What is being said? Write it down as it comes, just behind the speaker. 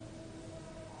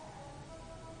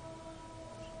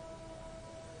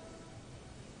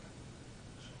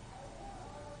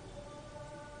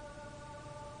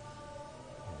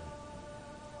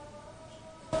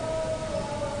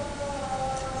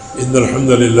إن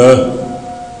الحمد لله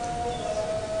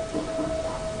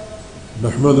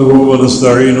نحمده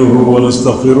ونستعينه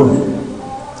ونستغفره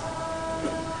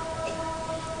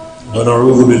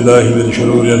ونعوذ بالله من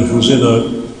شرور أنفسنا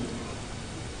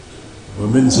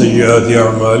ومن سيئات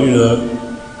أعمالنا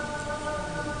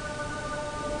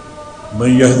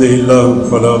من يهده الله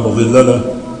فلا مضل له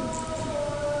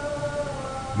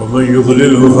ومن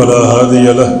يضلله فلا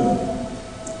هادي له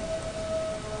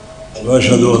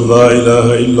وأشهد أن لا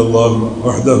إله إلا الله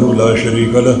وحده لا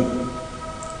شريك له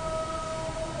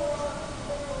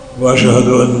وأشهد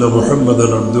أن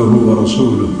محمدًا عبده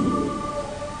ورسوله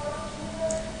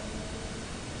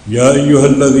يا أيها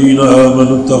الذين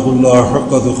آمنوا اتقوا الله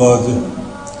حق تقاته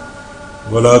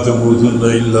ولا تموتن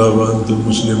إلا وأنتم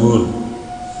مسلمون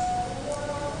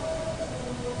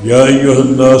يا أيها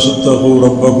الناس اتقوا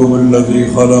ربكم الذي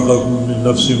خلقكم من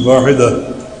نفس واحدة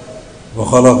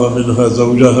وخلق منها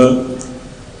زوجها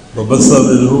وبث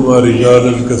منهما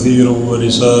رجالا كثيرا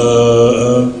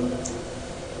ونساء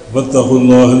واتقوا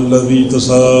الله الذي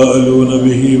تساءلون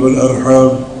به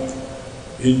والأرحام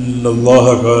إن الله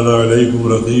كان عليكم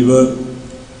رقيبا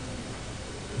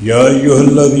يا أيها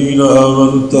الذين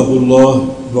آمنوا اتقوا الله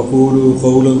وقولوا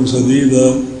قولا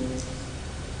سديدا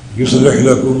يصلح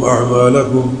لكم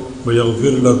أعمالكم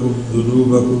ويغفر لكم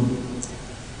ذنوبكم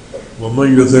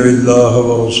ومن يطع الله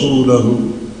ورسوله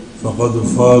فقد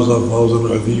فاز فوزا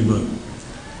عظيما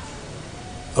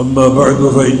أما بعد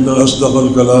فإن أصدق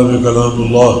الكلام كلام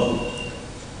الله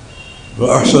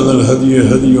وأحسن الهدي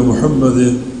هدي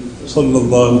محمد صلى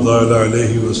الله تعالى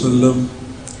عليه وسلم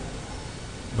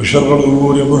وشر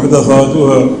الأمور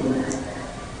محدثاتها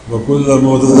وكل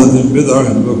محدثة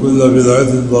بدعة وكل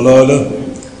بدعة ضلالة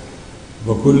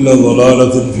وكل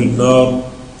ضلالة في النار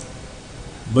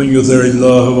من يطع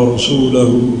الله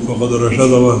ورسوله فقد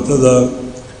رشد واهتدى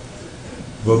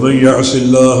ومن يعص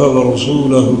الله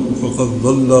ورسوله فقد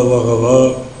ضل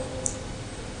وغوى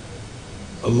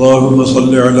اللهم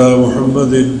صل على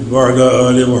محمد وعلى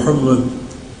آل محمد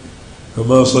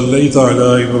كما صليت على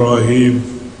إبراهيم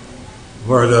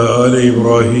وعلى آل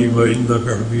إبراهيم إنك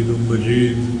حميد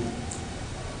مجيد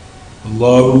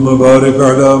اللهم بارك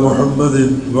على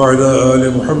محمد وعلى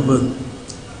آل محمد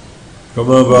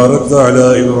كما باركت على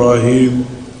إبراهيم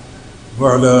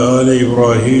وعلى آل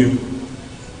إبراهيم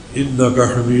إنك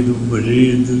حميد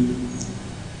مجيد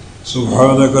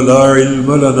سبحانك لا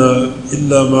علم لنا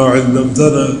إلا ما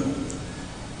علمتنا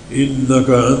إنك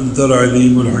أنت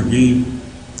العليم الحكيم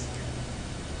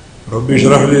رب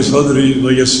اشرح لي صدري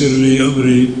ويسر لي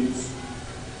أمري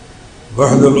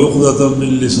واحلل عقدة من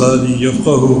لساني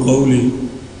يفقه قولي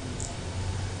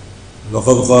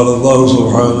لقد قال الله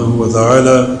سبحانه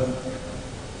وتعالى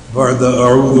بعد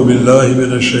أعوذ بالله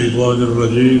من الشيطان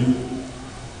الرجيم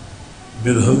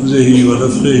من همزه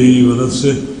ونفخه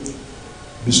ونفسه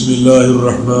بسم الله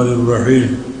الرحمن الرحيم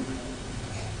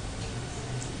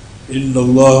إن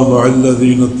الله مع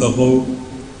الذين اتقوا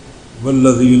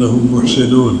والذين هم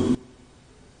محسنون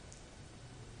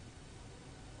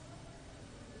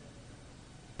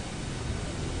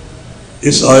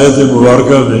اس آیت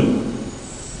مبارکہ میں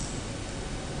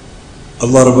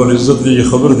اللہ رب العزت نے یہ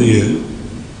خبر دی ہے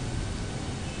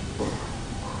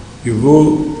کہ وہ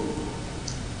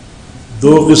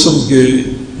دو قسم کے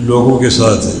لوگوں کے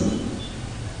ساتھ ہے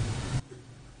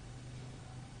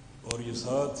اور یہ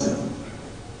ساتھ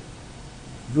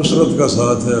نصرت کا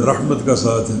ساتھ ہے، رحمت کا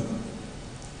ساتھ ہے،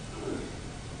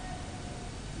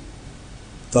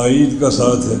 تائید کا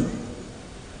ساتھ ہے،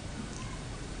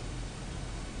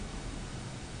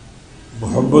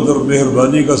 محبت اور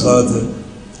مہربانی کا ساتھ ہے۔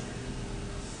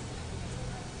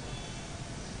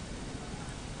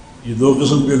 یہ دو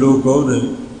قسم کے لوگ کون ہیں؟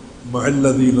 مع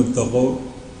الذین اتقوا،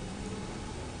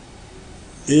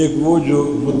 ایک وہ جو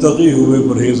متقی ہوئے،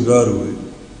 پرہیزگار ہوئے،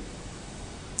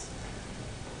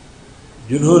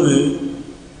 جنہوں نے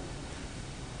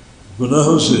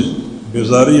گناہوں سے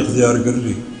بیزاری اختیار کر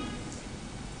لی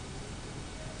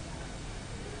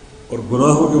اور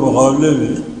گناہوں کے مقابلے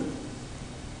میں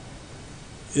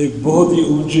ایک بہت ہی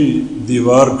اونچی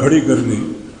دیوار کھڑی کر لی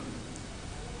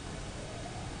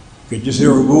کہ جسے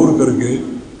عبور کر کے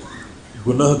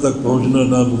گناہ تک پہنچنا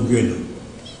ناممکن ہے۔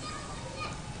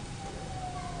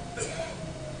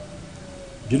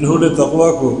 جنہوں نے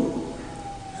تقویٰ کو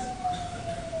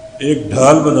ایک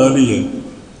ڈھال بنا لی ہے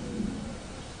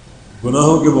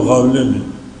گناہوں کے مقابلے میں،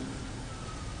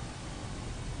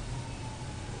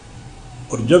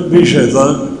 اور جب بھی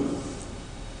شیطان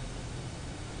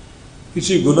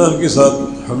کسی گناہ کے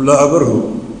ساتھ حملہ آور ہو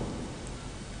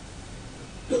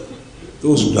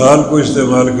تو اس ڈھال کو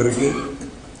استعمال کر کے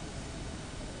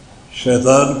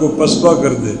شیطان کو پسپا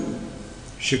کر دے،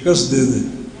 شکست دے دے،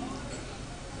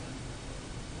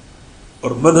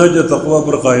 اور منہج تقوی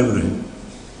پر قائم رہیں،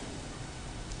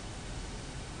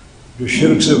 جو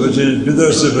شرک سے بچیں،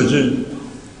 بدعت سے بچیں،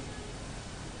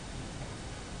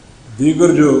 دیگر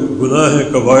جو گناہ ہیں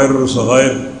کبائر اور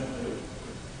صغائر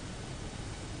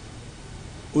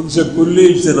ان سے کلی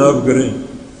اجتناب کریں۔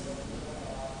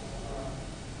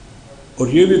 اور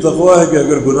یہ بھی تقویٰ ہے کہ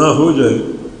اگر گناہ ہو جائے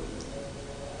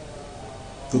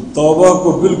تو توبہ کو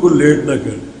بالکل لیٹ نہ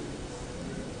کریں،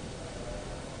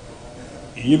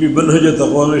 یہ بھی منہج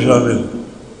تقویٰ میں شامل ہے۔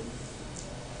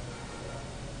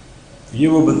 یہ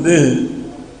وہ بندے ہیں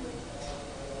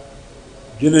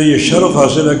جنہیں یہ شرف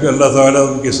حاصل ہے کہ اللہ تعالیٰ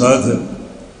ان کے ساتھ ہے،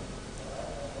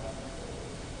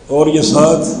 اور یہ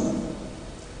ساتھ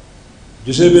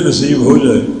جسے بھی نصیب ہو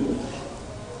جائے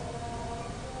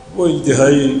وہ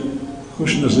انتہائی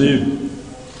خوش نصیب،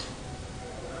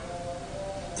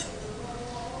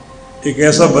 ایک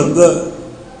ایسا بندہ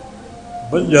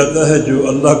بن جاتا ہے جو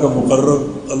اللہ کا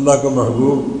مقرب، اللہ کا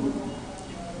محبوب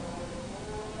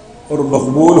اور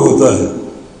مقبول ہوتا ہے۔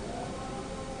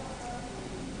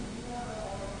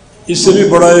 اس سے بھی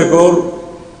بڑا ایک اور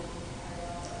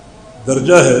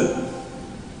درجہ ہے،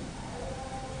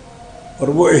 اور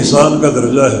وہ احسان کا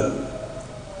درجہ ہے۔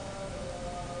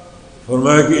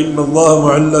 فرمایا کہ ان اللہ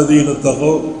مع الذین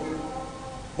اتقوا،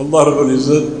 اللہ رب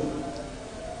العزت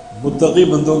متقی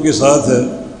بندوں کے ساتھ ہے،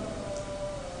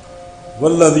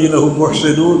 والذین هم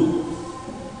محسنون،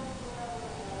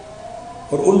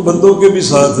 اور ان بندوں کے بھی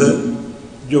ساتھ ہے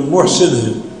جو محسن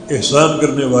ہیں، احسان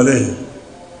کرنے والے ہیں۔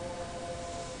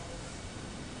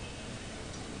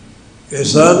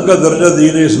 احسان کا درجہ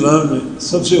دین اسلام میں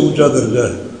سب سے اونچا درجہ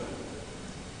ہے۔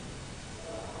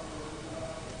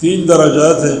 3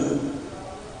 درجات ہیں،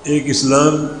 ایک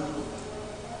اسلام،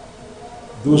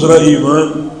 دوسرا ایمان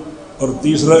اور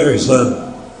تیسرا احسان۔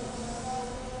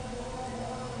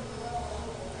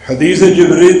 حدیث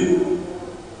جبریل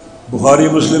بخاری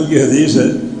مسلم کی حدیث ہے،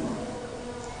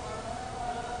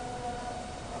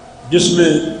 جس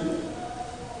میں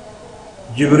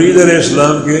جبریل علیہ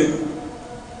السلام کے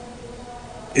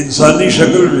انسانی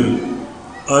شکل میں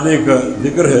آنے کا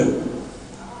ذکر ہے۔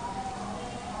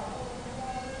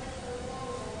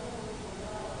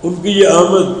 ان کی یہ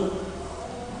آمد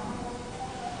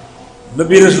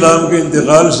نبی علیہ السلام کے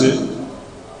انتقال سے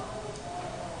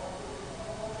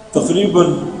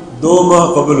تقریباً 2 ماہ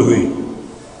قبل ہوئی،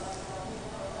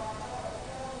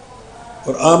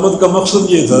 اور آمد کا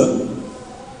مقصد یہ تھا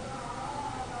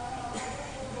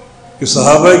کہ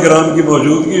صحابہ کرام کی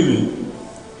موجودگی میں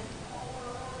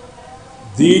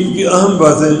دین کی اہم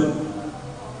باتیں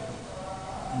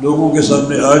لوگوں کے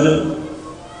سامنے آ جائیں،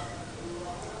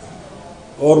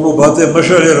 اور وہ باتیں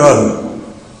مشعل راہ ہیں۔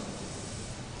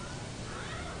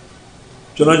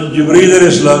 چنانچہ جبریل علیہ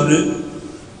السلام نے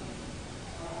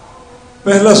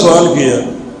پہلا سوال کیا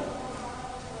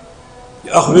کہ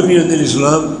اخبرنی عن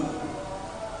الاسلام،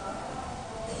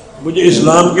 مجھے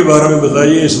اسلام کے بارے میں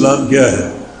بتائیے، اسلام کیا ہے،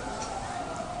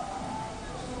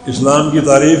 اسلام کی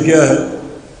تعریف کیا ہے،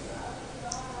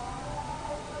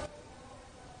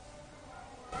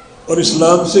 اور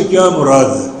اسلام سے کیا مراد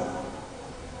ہے۔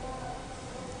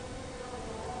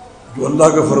 جو اللہ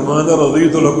کا فرمان ہے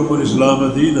رضیت لکم الاسلام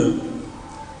دینا،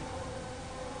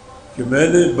 کہ میں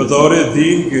نے بطور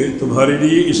دین کے تمہارے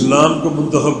لیے اسلام کو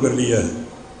منتخب کر لیا ہے۔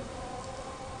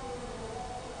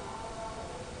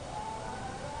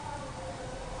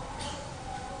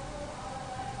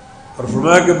 اور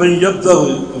فرمایا کہ من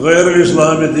یبتغی غیر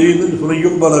الاسلام دینا فلن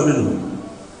یقبل منہ،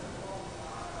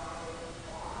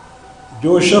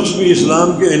 جو شخص بھی اسلام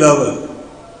کے علاوہ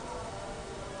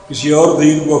کسی اور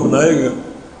دین کو اپنائے گا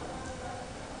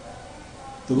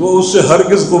تو وہ اس سے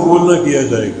ہرگز قبول نہ کیا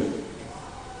جائے گا۔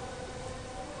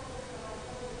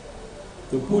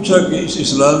 تو پوچھا کہ اس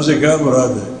اسلام سے کیا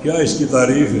مراد ہے، کیا اس کی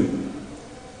تعریف ہے،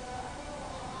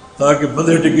 تاکہ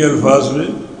بندھے ٹکے الفاظ میں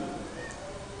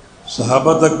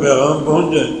صحابہ تک پیغام پہنچ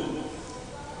جائے،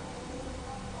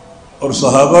 اور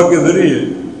صحابہ کے ذریعے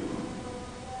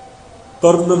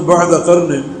قرن بعد قرن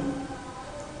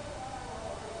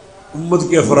امت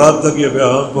کے افراد تک یہ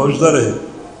پیغام پہنچتا رہے۔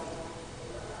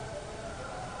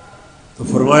 تو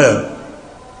فرمایا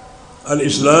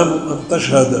الاسلام ان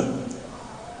تشہد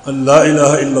ان لا الہ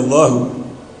الا اللہ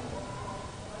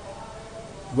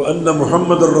وان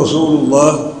محمد الرسول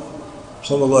اللہ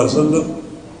صلی اللہ علیہ وسلم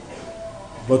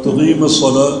وتقیم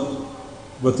الصلاۃ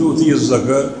وتؤتی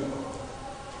الزکاۃ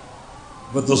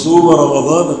وتصوم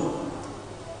رمضان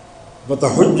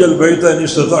وتحج البیت ان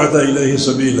استطعت الیہ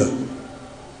سبیلا۔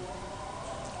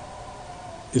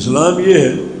 اسلام یہ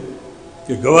ہے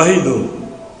کہ گواہی دو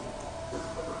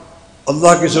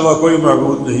اللہ کے سوا کوئی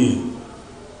معبود نہیں ہے،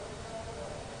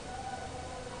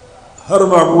 ہر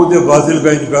معبود باطل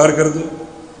کا انکار کر دو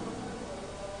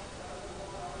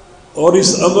اور اس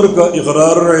امر کا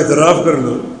اقرار اور اعتراف کر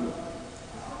لو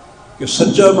کہ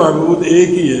سچا معبود ایک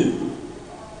ہی ہے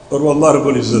اور وہ اللہ رب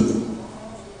العزت ہے،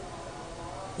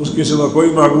 اس کے سوا کوئی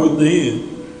معبود نہیں ہے،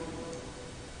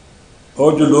 اور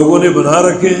جو لوگوں نے بنا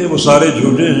رکھے ہیں وہ سارے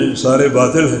جھوٹے ہیں، سارے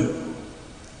باطل ہیں۔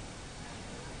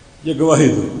 یہ گواہی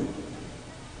دو،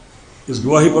 اس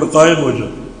گواہی پر قائم ہو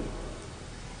جاؤ۔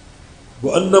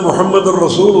 وَأَنَّ محمد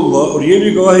الرسول اللہ، اور یہ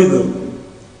بھی گواہی دو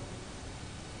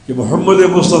کہ محمد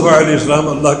مصطفیٰ علیہ السلام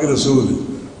اللہ کے رسول ہیں،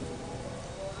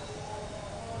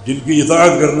 جن کی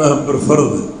اطاعت کرنا ہم پر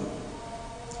فرض ہے،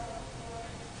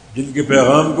 جن کے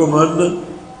پیغام کو ماننا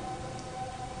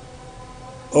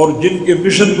اور جن کے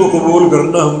مشن کو قبول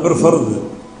کرنا ہم پر فرض ہے۔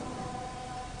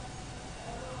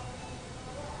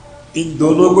 ان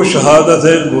دونوں کو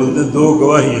شہادتین بولتے ہیں، دو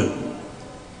گواہیاں۔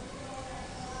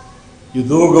 یہ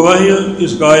دو گواہیاں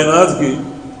اس کائنات کی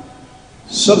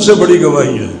سب سے بڑی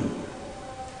گواہیاں ہیں،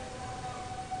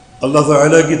 اللہ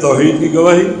تعالیٰ کی توحید کی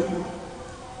گواہی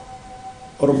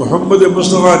اور محمد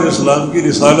مصطفیٰ علیہ السلام کی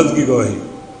رسالت کی گواہی۔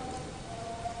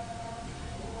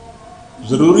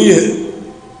 ضروری ہے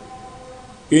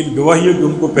کہ ان گواہیوں کی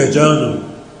ان کو پہچان ہو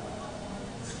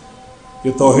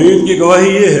کہ توحید کی گواہی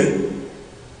یہ ہے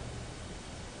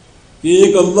کہ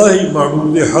ایک اللہ ہی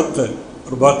معبود حق ہے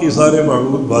اور باقی سارے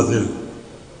معبود باطل ہیں،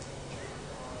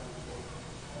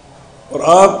 اور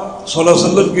آپ صلی اللہ علیہ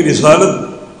وسلم کی رسالت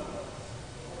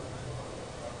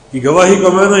کی گواہی کا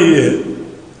معنی یہ ہے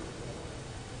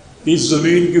کہ اس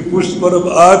زمین کی پشت پر اب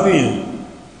آپ ہی ہیں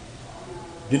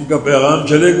جن کا پیغام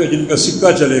چلے گا، جن کا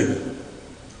سکہ چلے گا،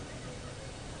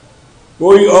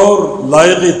 کوئی اور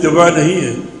لائق اتباع نہیں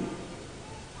ہے،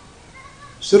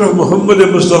 صرف محمد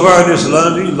مصطفیٰ علیہ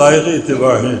السلام ہی لائق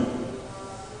اتباع ہیں۔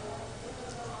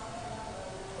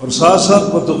 اور ساتھ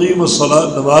ساتھ متقین الصلاۃ،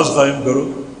 نماز قائم کرو،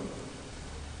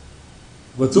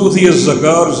 وتؤتی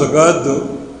الزکاۃ، اور زکوٰۃ دو،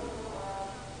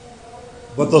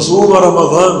 وتصوم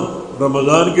رمضان،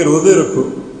 رمضان کے روزے رکھو،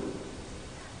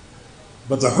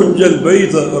 وتحج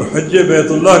البیت، اور حج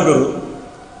بیت اللہ کرو،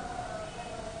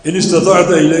 ان استطعت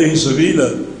الیہ سبیلا،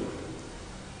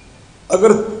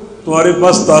 اگر تمہارے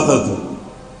پاس طاقت ہو،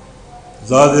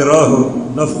 زاد راہ ہو،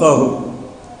 نفقہ ہو،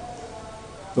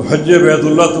 تو حج بیت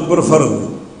اللہ تم پر فرض ہے۔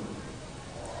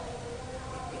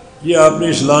 یہ آپ نے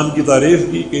اسلام کی تعریف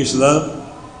کی کہ اسلام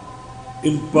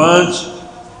ان 5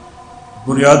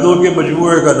 بنیادوں کے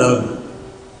مجموعے کا نام ہے۔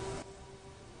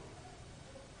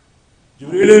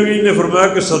 جبریل امین نے فرمایا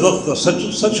کہ صدقت،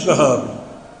 سچ کہا آپ نے۔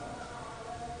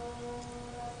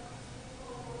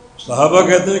 صحابہ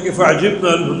کہتے ہیں کہ فعجبنا،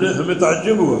 ہمیں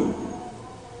تعجب ہوا،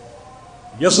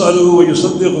 یسألہ و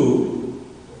یصدقہ،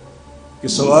 کہ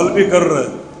سوال بھی کر رہا ہے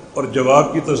اور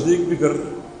جواب کی تصدیق بھی کر رہا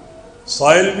ہے،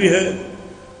 سائل بھی ہے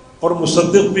اور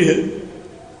مصدق بھی ہے۔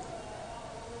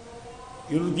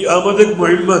 ان کی آمد ایک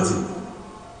معلمہ تھی۔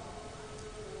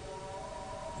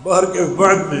 باہر کے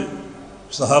بعد میں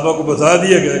صحابہ کو بتا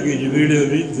دیا گیا کہ جبریل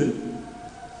امین تھے۔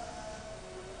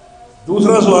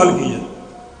 دوسرا سوال کیا،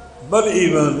 بل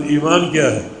ایمان، ایمان کیا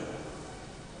ہے؟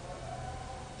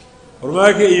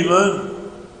 فرمایا کہ ایمان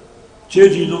 6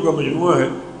 چیزوں کا مجموعہ ہے،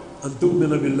 ان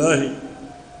تؤمن باللہ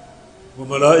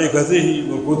وملائکتہ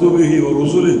وکتبہ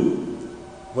ورسلہ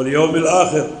والیوم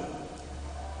الآخر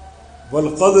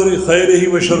والقدر خیرہ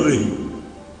وشرہ۔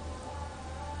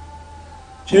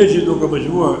 6 چیزوں کا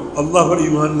مجموعہ ہے۔ اللہ پر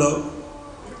ایمان لاؤ،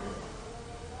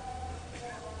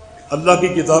 اللہ کی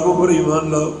کتابوں پر ایمان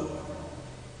لاؤ،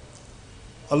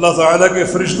 اللہ تعالیٰ کے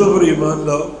فرشتوں پر ایمان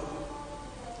لاؤ،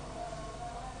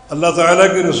 اللہ تعالیٰ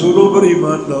کے رسولوں پر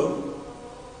ایمان لاؤ،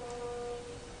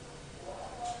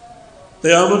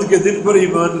 قیامت کے دن پر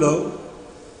ایمان لاؤ،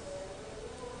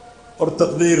 اور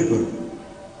تقدیر پر،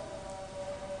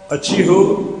 اچھی ہو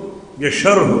یا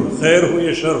شر ہو، خیر ہو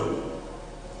یا شر ہو،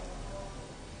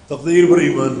 تقدیر پر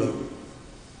ایمان لاؤ۔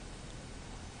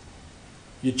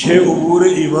 یہ 6 امور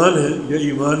ایمان ہیں، یہ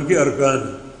ایمان کے ارکان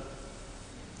ہیں۔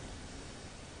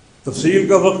 تفصیل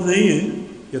کا وقت نہیں ہے،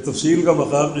 یا تفصیل کا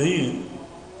مقام نہیں ہے،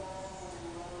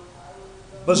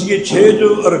 بس یہ 6 جو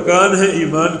ارکان ہیں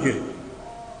ایمان کے،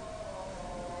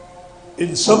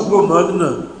 ان سب کو ماننا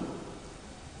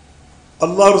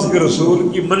اللہ اور اس کے رسول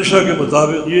کی منشا کے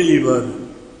مطابق، یہ ایمان ہے۔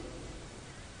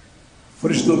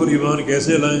 فرشتوں پر ایمان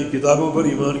کیسے لائیں، کتابوں پر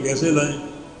ایمان کیسے لائیں،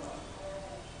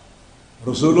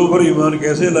 رسولوں پر ایمان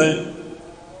کیسے لائیں،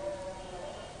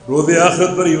 روز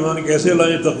آخرت پر ایمان کیسے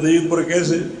لائیں، تقدیر پر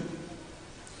کیسے۔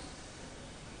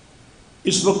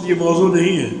 اس وقت یہ موضوع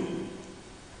نہیں ہے،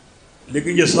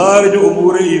 لیکن یہ سارے جو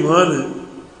امور ایمان ہیں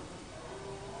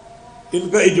ان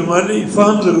کا اجمالی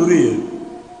فہم ضروری ہے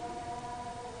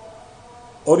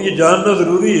اور یہ جاننا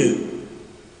ضروری ہے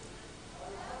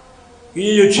کہ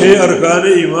یہ جو 6 ارکان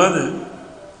ایمان ہیں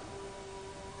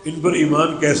ان پر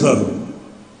ایمان کیسا ہو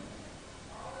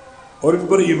اور ان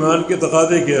پر ایمان کے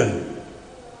تقاضے کیا ہیں۔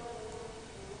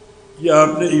 یہ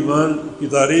آپ نے ایمان کی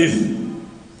تعریف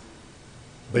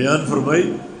بیان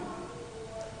فرمائی۔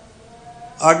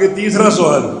 آگے تیسرا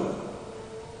سوال،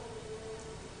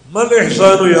 مل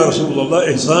احسان یا رسول اللہ،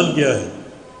 احسان کیا ہے؟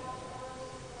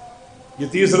 یہ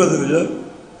تیسرا درجہ،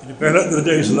 یعنی پہلا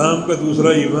درجہ اسلام کا، دوسرا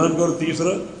ایمان کا، اور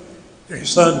تیسرا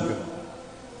احسان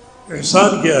کا۔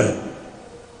 احسان کیا ہے؟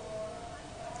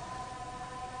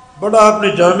 بڑا آپ نے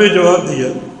جامع جواب دیا،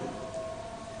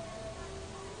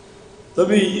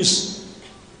 تبھی اس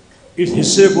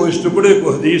حصے کو، اس ٹکڑے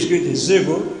کو، حدیث کے اس حصے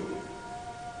کو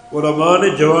علماء نے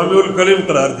جوامع الکلم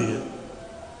قرار دیا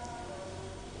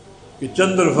کہ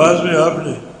چند الفاظ میں آپ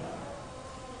نے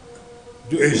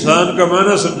جو احسان کا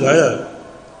معنی سمجھایا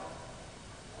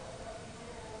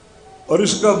اور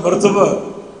اس کا مرتبہ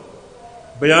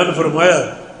بیان فرمایا،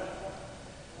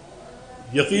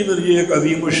 یقیناً یہ ایک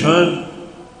عظیم الشان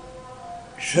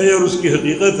شے اور اس کی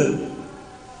حقیقت ہے۔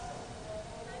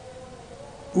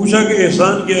 پوچھا کہ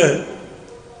احسان کیا ہے؟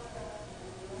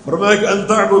 فرمایا کہ ان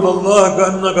تعبد اللہ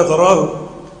کأنک تراہ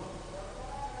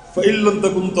فإن لم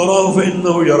تکن تراہ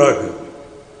فإنہ یراک۔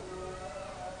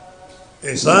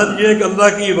 احسان یہ ہے کہ اللہ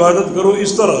کی عبادت کرو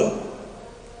اس طرح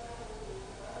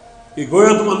کہ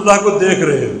گویا تم اللہ کو دیکھ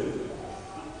رہے ہو،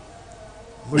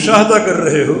 مشاہدہ کر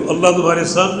رہے ہو، اللہ تمہارے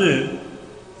سامنے ہے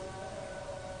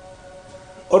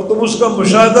اور تم اس کا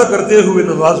مشاہدہ کرتے ہوئے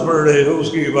نماز پڑھ رہے ہو، اس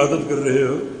کی عبادت کر رہے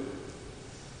ہو۔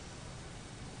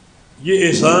 یہ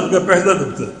احسان کا پہلا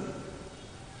نقطہ۔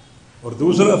 اور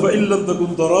دوسرا فإن لم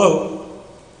تکن تراہ،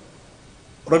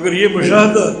 اور اگر یہ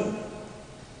مشاہدہ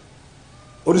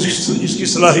اور اس کی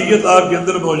صلاحیت آپ کے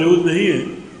اندر موجود نہیں ہے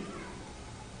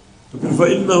تو پھر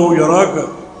فإنہ یراک،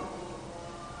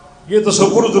 یہ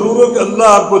تصور ضرور ہو کہ اللہ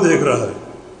آپ کو دیکھ رہا ہے۔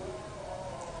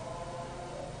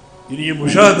 یعنی یہ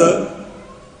مشاہدہ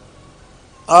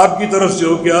آپ کی طرف سے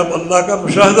ہو کہ آپ اللہ کا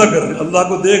مشاہدہ کر رہے ہیں، اللہ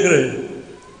کو دیکھ رہے ہیں۔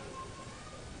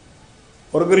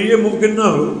 اور اگر یہ ممکن نہ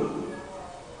ہو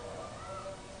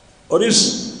اور اس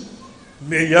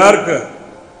معیار کا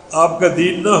آپ کا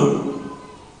دین نہ ہو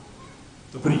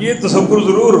تو پھر یہ تصور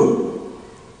ضرور ہو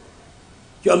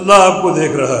کہ اللہ آپ کو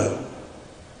دیکھ رہا ہے۔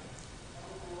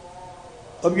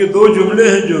 اب یہ 2 جملے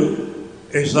ہیں جو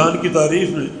احسان کی تعریف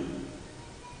میں۔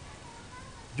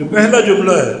 جو پہلا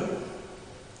جملہ ہے،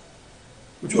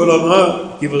 کچھ علماء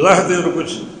کی وضاحتیں اور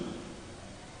کچھ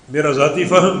میرا ذاتی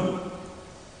فہم،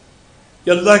 کہ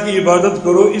اللہ کی عبادت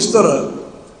کرو اس طرح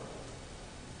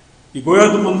کہ گویا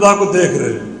تم اللہ کو دیکھ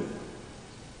رہے ہو۔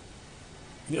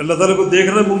 اللہ تعالیٰ کو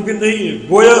دیکھنا ممکن نہیں ہے،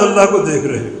 گویا اللہ کو دیکھ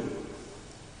رہے ہو۔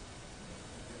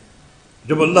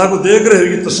 جب اللہ کو دیکھ رہے ہو،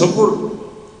 یہ تصور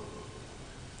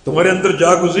تمہارے اندر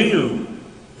جاگزی ہو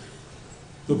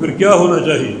تو پھر کیا ہونا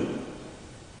چاہیے؟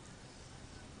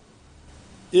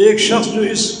 ایک شخص جو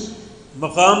اس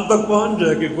مقام تک پہنچ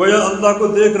جائے کہ گویا اللہ کو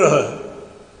دیکھ رہا ہے،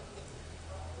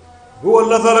 وہ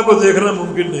اللہ تعالیٰ کو دیکھنا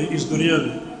ممکن نہیں اس دنیا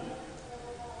میں۔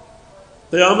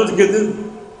 قیامت کے دن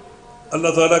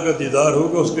اللہ تعالیٰ کا دیدار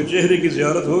ہوگا، اس کے چہرے کی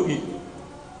زیارت ہوگی،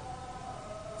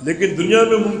 لیکن دنیا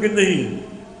میں ممکن نہیں ہے۔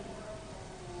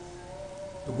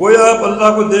 تو گویا آپ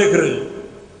اللہ کو دیکھ رہے ہیں۔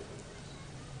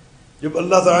 جب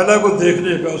اللہ تعالیٰ کو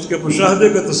دیکھنے کا، اس کے مشاہدے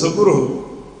کا تصور ہو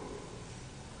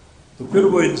تو پھر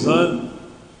وہ انسان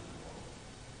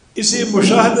اسی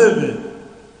مشاہدے میں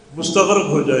مستغرق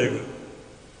ہو جائے گا،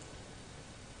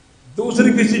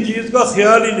 دوسری کسی چیز کا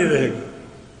خیال ہی نہیں رہے گا،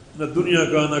 نہ دنیا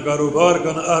کا، نہ کاروبار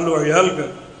کا، نہ اہل و عیال کا،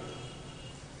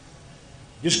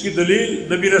 جس کی دلیل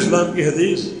نبی علیہ السلام کی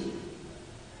حدیث،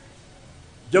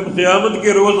 جب قیامت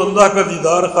کے روز اللہ کا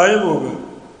دیدار قائم ہوگا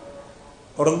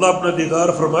اور اللہ اپنا دیدار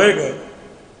فرمائے گا،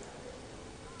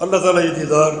 اللہ تعالیٰ یہ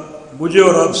دیدار مجھے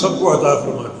اور آپ سب کو عطا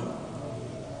فرما دے۔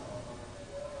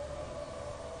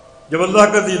 جب اللہ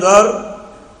کا دیدار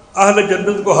اہل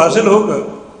جنت کو حاصل ہوگا،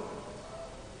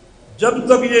 جب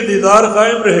تک یہ دیدار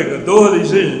قائم رہے گا، 2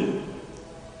 حدیثیں ہیں،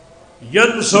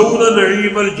 ینسون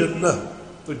نعیم الجنہ،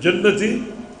 تو جنتی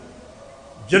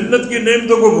جنت کی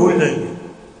نعمتوں کو بھول جائیں گے۔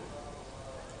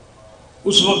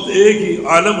 اس وقت ایک ہی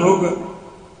عالم ہوگا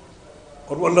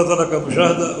اور وہ اللہ تعالیٰ کا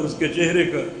مشاہدہ اور اس کے چہرے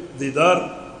کا دیدار،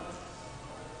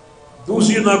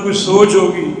 دوسری نہ کوئی سوچ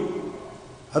ہوگی،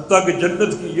 حتیٰ کہ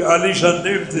جنت کی یہ عالی شان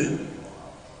نعمتیں،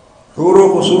 حور و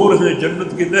قصور ہیں،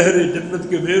 جنت کی نہریں، جنت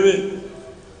کے میوے،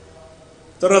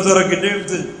 طرح طرح کی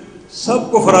نعمتیں، سب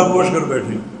کو فراموش کر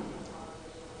بیٹھے۔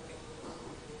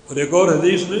 اور ایک اور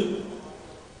حدیث میں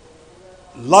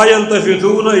لا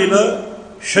يلتفتون الى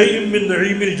شيء من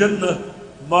نعيم الجنة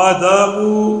ما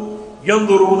داموا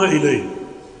ينظرون الیہ،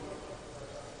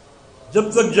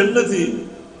 جب تک جنتی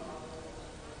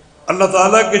اللہ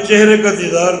تعالیٰ کے چہرے کا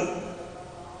دیدار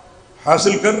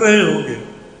حاصل کر رہے ہوں گے،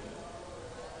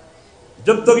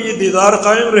 جب تک یہ دیدار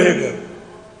قائم رہے گا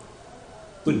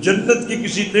تو جنت کی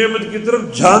کسی نعمت کی طرف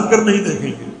جھانک کر نہیں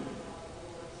دیکھیں گے۔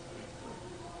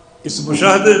 اس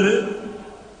مشاہدے میں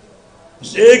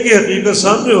اس ایک ہی حقیقت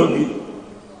سامنے ہوگی،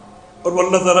 اور وہ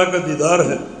اللہ تعالیٰ کا دیدار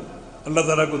ہے، اللہ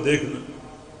تعالیٰ کو دیکھنا۔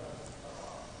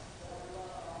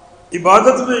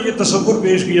 عبادت میں یہ تصور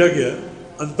پیش کیا گیا،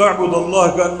 ان تعبد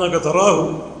اللہ کأنک تراہ،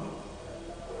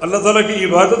 اللہ تعالیٰ کی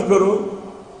عبادت کرو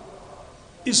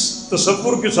اس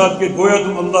تصور کے ساتھ کہ گویا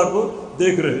تم اللہ کو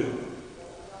دیکھ رہے ہو۔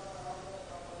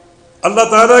 اللہ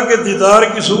تعالیٰ کے دیدار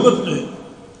کی صورت میں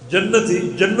جنتی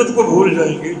جنت کو بھول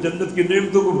جائیں گے، جنت کی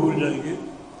نعمتوں کو بھول جائیں گے،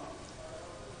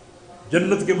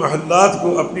 جنت کے محلات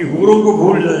کو، اپنی حوروں کو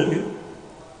بھول جائیں گے۔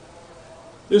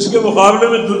 تو اس کے مقابلے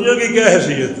میں دنیا کی کیا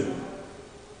حیثیت ہے؟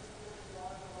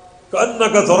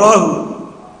 کأنک تراہ،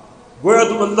 گویا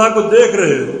تم اللہ کو دیکھ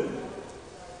رہے ہو۔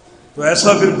 تو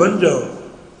ایسا پھر بن جاؤ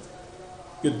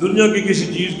کہ دنیا کی کسی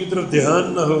چیز کی طرف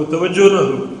دھیان نہ ہو، توجہ نہ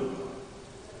ہو،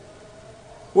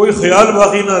 کوئی خیال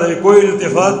باقی نہ رہے، کوئی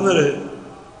التفات نہ رہے،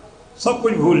 سب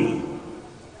کچھ بھول جائے،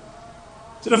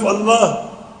 صرف اللہ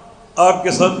آپ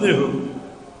کے سامنے ہو،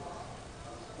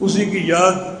 اسی کی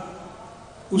یاد،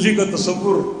 اسی کا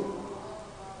تصور،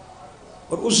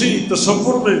 اور اسی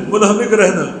تصور میں منہمک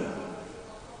رہنا،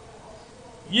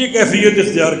 یہ کیفیت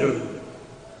اختیار کرنا۔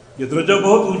 یہ درجہ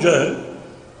بہت اونچا ہے،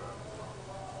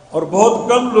 اور بہت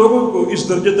کم لوگوں کو اس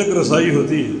درجے تک رسائی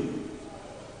ہوتی ہے۔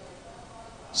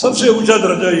 سب سے اونچا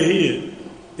درجہ یہی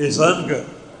ہے احسان کا،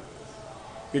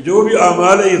 کہ جو بھی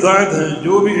اعمال اطاعت ہیں،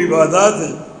 جو بھی عبادات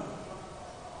ہیں،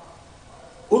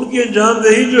 ان کی انجام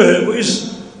دہی جو ہے وہ اس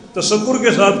تصور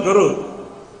کے ساتھ کرو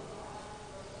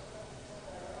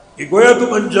کہ گویا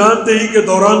تم انجام دہی کے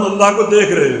دوران اللہ کو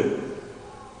دیکھ رہے ہو۔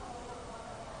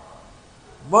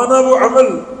 مانا وہ عمل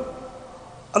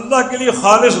اللہ کے لیے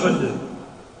خالص بن جائے،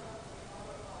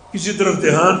 کسی طرف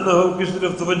دھیان نہ ہو، کسی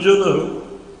طرف توجہ نہ ہو،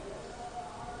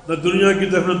 نہ دنیا کی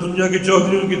طرف، نہ دنیا کی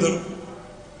چوکھلیوں کی طرف،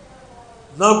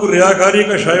 نہ کوئی ریاکاری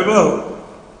کا شائبہ ہو،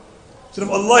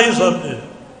 صرف اللہ ہی سامنے ہے۔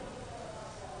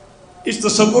 اس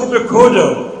تصور میں کھو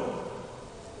جاؤ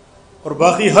اور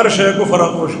باقی ہر شے کو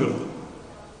فراموش کر دو۔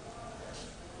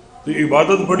 تو یہ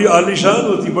عبادت بڑی عالی شان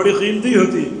ہوتی، بڑی قیمتی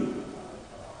ہوتی۔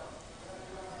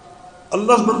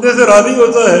 اللہ اس بندے سے راضی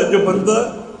ہوتا ہے جو بندہ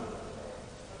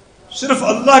صرف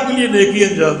اللہ کے لیے نیکی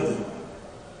انجام دے،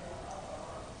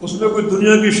 اس میں کوئی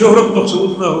دنیا کی شہرت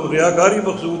مقصود نہ ہو، ریاکاری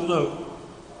مقصود نہ ہو،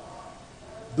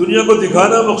 دنیا کو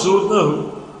دکھانا مقصود نہ ہو،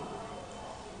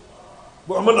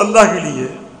 وہ عمل اللہ کے لیے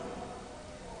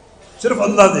صرف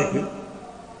اللہ دیکھے۔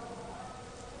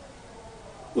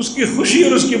 اس کی خوشی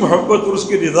اور اس کی محبت اور اس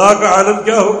کی رضا کا عالم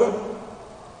کیا ہوگا؟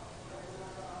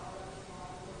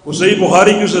 وہ صحیح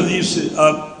بخاری کی اس حدیث سے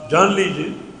آپ جان لیجئے،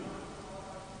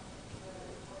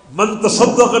 من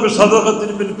تصدق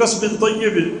بصدقۃ من کسب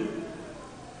طیب،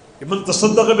 کہ من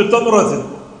تصدق بتمرۃ،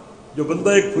 جو بندہ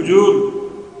ایک کھجور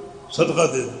صدقہ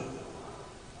دے دے،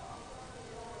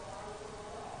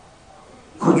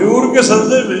 کھجور کے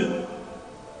صدقے میں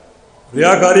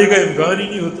ریاکاری کا امکان ہی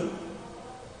نہیں ہوتا۔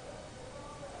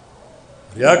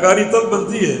 ریاکاری تب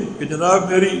بنتی ہے کہ جناب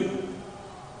میری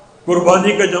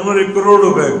قربانی کا جمع 1 کروڑ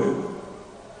روپے کا،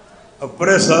 اب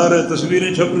پریس آ رہے،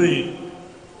 تصویریں چھپ رہی،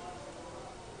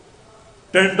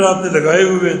 ٹینٹ آپ نے لگائے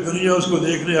ہوئے، دنیا اس کو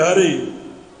دیکھنے آ رہی،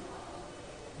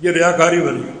 یہ ریاکاری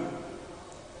بن گئی۔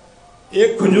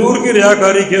 ایک کھجور کی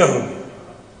ریاکاری کیا ہوگی؟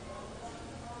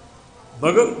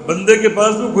 مگر بندے کے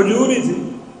پاس تو کھجور ہی تھی،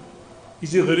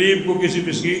 کسی غریب کو، کسی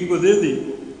مسکین کو دے دی۔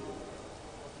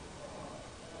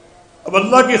 اب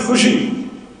اللہ کی خوشی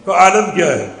کا عالم کیا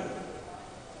ہے؟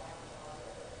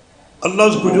 اللہ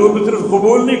اس کھجور کی طرف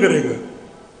قبول نہیں کرے گا،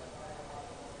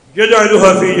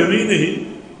 یجعلها فی یمینہ،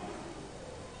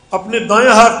 اپنے دائیں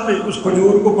ہاتھ میں اس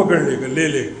کھجور کو پکڑ لے گا، لے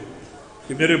لے گا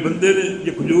کہ میرے بندے نے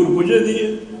یہ کھجور مجھے دی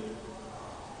ہے،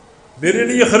 میرے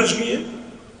لیے خرچ کی ہے،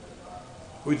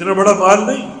 کوئی اتنا بڑا مال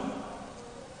نہیں۔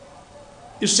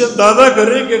 اس سے اندازہ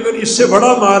کریں کہ اگر اس سے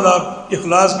بڑا مال آپ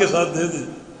اخلاص کے ساتھ دے دیں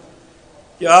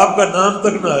کہ آپ کا نام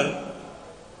تک نہ آئے،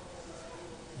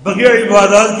 بقیہ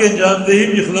عبادات کے انجام دہی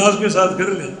بھی اخلاص کے ساتھ کر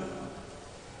لیں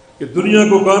کہ دنیا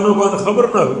کو کانوں کان خبر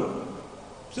نہ ہو،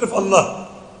 صرف اللہ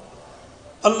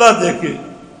دیکھے،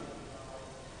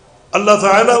 اللہ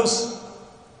تعالیٰ اس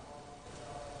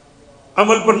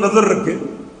عمل پر نظر رکھے،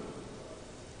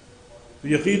 تو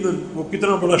یقیناً وہ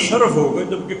کتنا بڑا شرف ہوگا،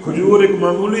 جبکہ کھجور ایک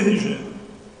معمولی سی شے،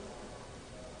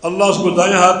 اللہ اس کو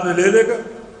دائیں ہاتھ میں لے لے گا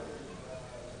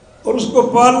اور اس کو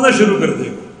پالنا شروع کر دے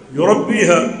گا.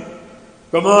 یربیھا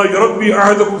کما یربی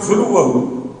احدکم فلوہ،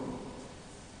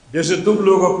 جیسے تم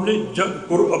لوگ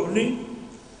اپنی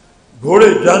گھوڑے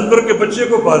جانور کے بچے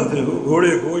کو پالتے ہو،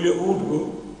 گھوڑے کو یا اونٹ کو،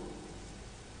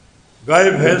 گائے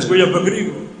بھینس کو یا بکری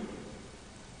کو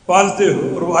پالتے ہو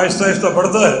اور وہ آہستہ آہستہ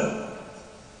بڑھتا ہے،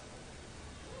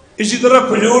 اسی طرح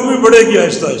کھجور بھی بڑھے گی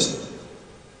آہستہ آہستہ.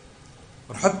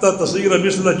 اور حتیٰ تصیر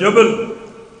مثل جبل،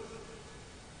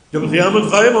 جب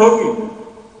قیامت قائم ہوگی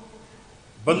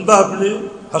بندہ اپنے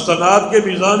حسنات کے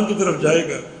میزان کی طرف جائے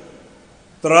گا،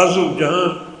 ترازو جہاں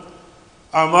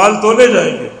اعمال تولے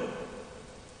جائیں گے،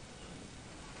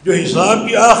 جو حساب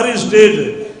کی آخری سٹیج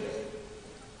ہے،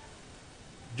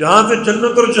 جہاں سے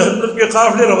جنت اور جہنم کے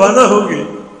قافلے روانہ ہوں گے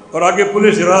اور آگے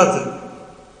پل صراط ہے،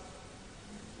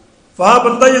 وہاں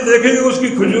بندہ یہ دیکھے گا اس کی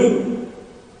کھجور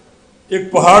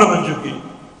ایک پہاڑ بن چکی.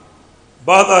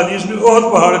 بعض حدیث میں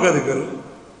احد پہاڑ کا ذکر ہے،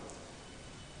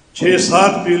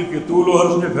 6-7 میل کے طول و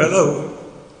عرض میں پھیلا ہوا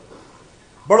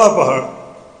بڑا پہاڑ.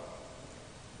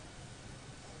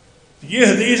 یہ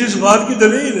حدیث اس بات کی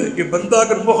دلیل ہے کہ بندہ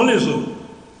اگر مخلص ہو،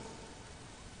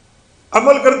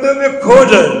 عمل کرتے ہوئے کھو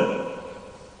جائے،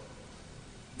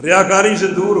 ریاکاری سے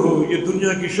دور ہو، یہ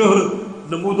دنیا کی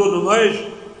شہرت، نمود و نمائش،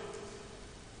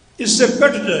 اس سے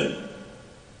کٹ جائے،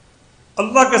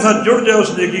 اللہ کے ساتھ جڑ جائے اس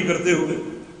نیکی کرتے ہوئے،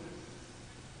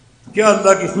 کیا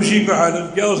اللہ کی خوشی کا عالم،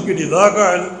 کیا اس کی رضا کا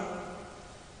عالم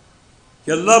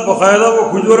کہ اللہ باقاعدہ وہ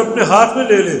کھجور اپنے ہاتھ میں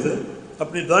لے لیتا ہے،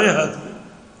 اپنے دائیں ہاتھ میں،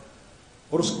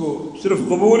 اور اس کو صرف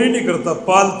قبول ہی نہیں کرتا،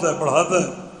 پالتا ہے، بڑھاتا ہے.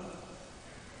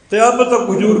 قیامت تک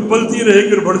کھجور پلتی رہے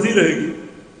گی اور بڑھتی رہے گی،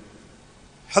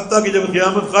 حتیٰ کہ جب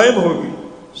قیامت قائم ہوگی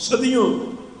صدیوں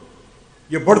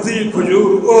یہ بڑھتی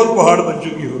کھجور اور پہاڑ بن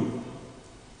چکی ہوگی.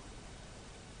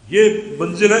 یہ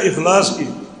منزل ہے اخلاص کی،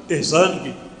 احسان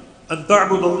کی، ان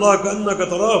تعبد اللہ کأنک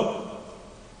تراہ،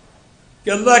 کہ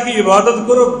اللہ کی عبادت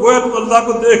کرو گویا تم اللہ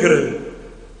کو دیکھ رہے ہو.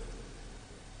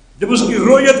 جب اس کی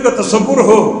رؤیت کا تصور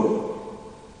ہو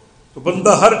تو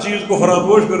بندہ ہر چیز کو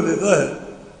فراموش کر دیتا ہے.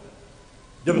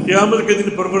 جب قیامت کے دن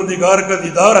پروردگار کا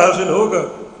دیدار حاصل ہوگا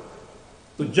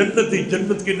تو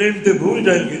جنت کی نعمتیں بھول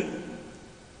جائیں گے،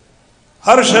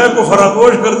 ہر شے کو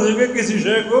فراموش کر دیں گے، کسی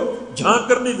شے کو جھانک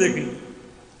کر نہیں دیکھیں گے.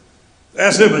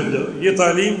 ایسے بن جاؤ. یہ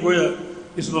تعلیم گویا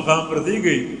اس مقام پر دی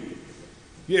گئی.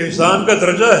 یہ احسان کا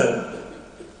درجہ ہے.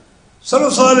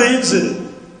 سلف صالحین سے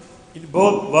ان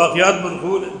بہت واقعات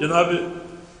منقول ہیں. جناب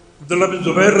عبداللہ بن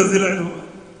زبیر رضی اللہ عنہ،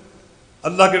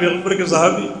 اللہ کے پیغمبر کے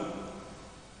صحابی،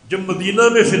 جب مدینہ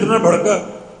میں فتنہ بھڑکا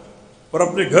اور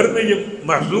اپنے گھر میں یہ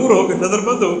محظور ہو گئے، نظر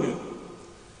بند ہو گئے،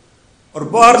 اور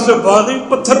باہر سے باغی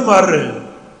پتھر مار رہے ہیں.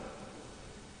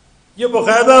 یہ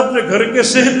باقاعدہ اپنے گھر کے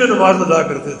صحن میں نماز ادا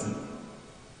کرتے تھے،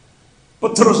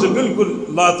 پتھروں سے بالکل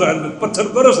لا تعلق، پتھر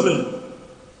برس رہے ہیں،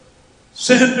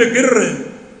 صحن پہ گر رہے ہیں،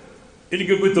 ان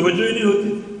کی کوئی توجہ ہی نہیں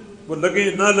ہوتی، وہ لگے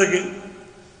نہ لگے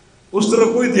اس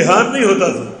طرح کوئی دھیان نہیں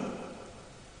ہوتا تھا.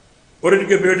 اور ان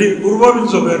کے بیٹے عروہ بن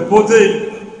زبیر، پوتے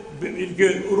ان کے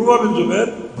عروہ بن زبیر،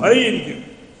 بھائی ان کے،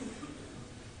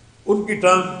 ان کی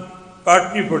ٹانگ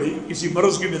کاٹنی پڑی کسی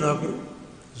مرض کی بنا پر،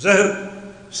 زہر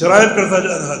سرایت کرتا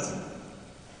جا رہا تھا.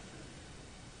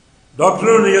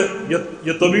 ڈاکٹروں نے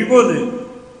یا طبیبوں نے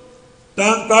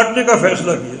ٹانگ کاٹنے کا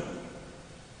فیصلہ کیا،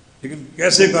 لیکن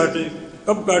کیسے کاٹیں،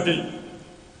 کب کاٹیں؟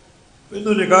 تو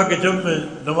انہوں نے کہا کہ جب میں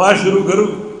نماز شروع کروں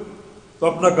تو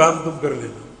اپنا کام تم کر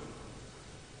لینا.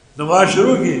 نماز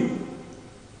شروع کی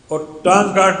اور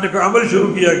ٹانگ کاٹنے کا عمل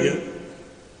شروع کیا گیا،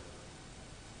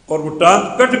 اور وہ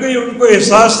ٹانگ کٹ گئی اور ان کو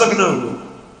احساس تک نہ ہوا.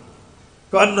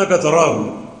 کأنک تراہ،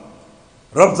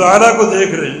 رب تعالیٰ کو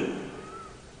دیکھ رہے ہیں،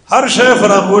 ہر شے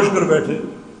فراموش کر بیٹھے،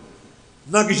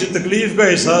 نہ کسی تکلیف کا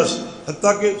احساس،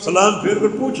 حتیٰ کہ سلام پھیر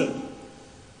کر پوچھا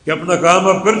کہ اپنا کام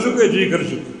آپ کر چکے؟ جی کر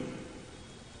چکے.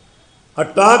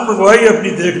 ٹانگ منگوائی اپنی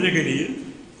دیکھنے کے لیے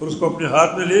اور اس کو اپنے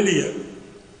ہاتھ میں لے لیا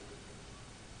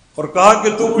اور کہا کہ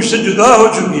تم مجھ سے جدا ہو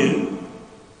چکی ہے،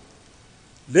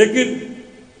 لیکن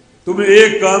تمہیں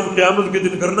ایک کام قیامت کے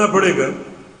دن کرنا پڑے گا،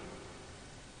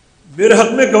 میرے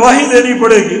حق میں گواہی دینی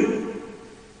پڑے گی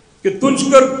کہ تجھ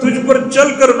پر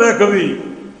چل کر میں کبھی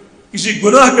کسی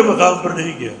گناہ کے مقام پر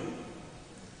نہیں گیا،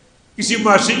 کسی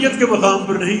معصیت کے مقام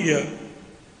پر نہیں گیا.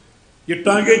 یہ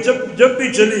ٹانگیں جب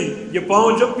بھی چلی، یہ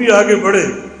پاؤں جب بھی آگے بڑھے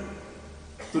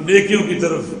تو نیکیوں کی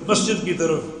طرف، مسجد کی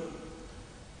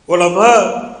طرف، علماء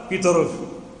کی طرف،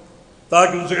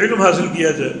 تاکہ ان سے علم حاصل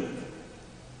کیا جائے،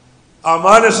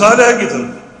 اعمال صالحہ کی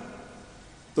طرف.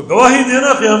 تو گواہی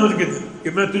دینا قیامت کے دن کہ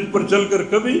میں تجھ پر چل کر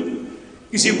کبھی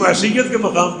کسی معصیت کے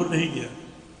مقام پر نہیں گیا.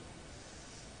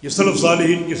 یہ سلف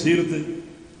صالحین کی سیرت ہے.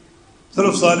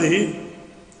 سلف صالحین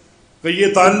کا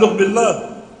یہ تعلق باللہ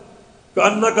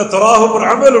کأنک تراہ پر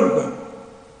عمل ان کا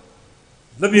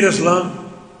نبی علیہ السلام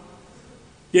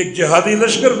کے ایک جہادی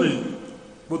لشکر میں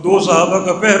وہ 2 صحابہ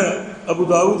کا پہرا، ابو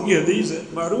داؤد کی حدیث ہے،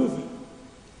 معروف ہے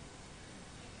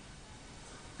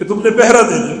کہ تم نے پہرا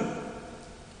دینا۔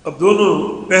 اب دونوں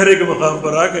پہرے کے مقام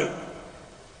پر آ گئے،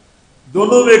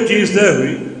 دونوں میں ایک چیز طے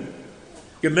ہوئی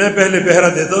کہ میں پہلے پہرا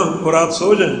دیتا ہوں اور آپ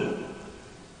سو جائیں،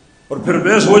 اور پھر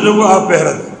میں سو جاؤں گا، آپ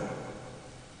پہرا دیں۔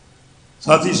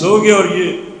 ساتھی سو گئے اور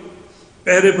یہ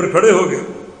پہرے پر کھڑے ہو گئے۔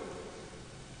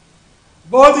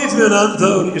 بہت ہی اطمینان تھا،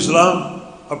 اور اسلام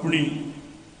اپنی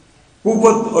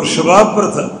قوت اور شباب پر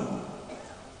تھا۔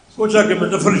 سوچا کہ میں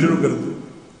نفل شروع کر دوں،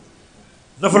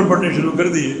 نفل پڑھنے شروع کر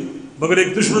دیے، مگر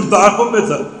ایک دشمن تعاقب میں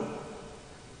تھا۔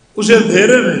 اسے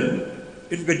اندھیرے میں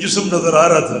ان کا جسم نظر آ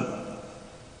رہا تھا،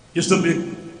 جسم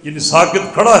یعنی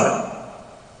ساکت کھڑا ہے،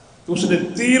 تو اس نے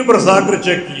تیر برسا کر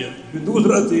چیک کیا،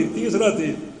 دوسرا تیر، تیسرا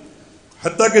تیر،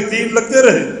 حتیٰ کہ تیر لگتے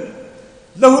رہے،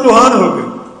 لہو لہان ہو گئے۔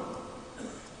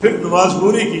 پھر نماز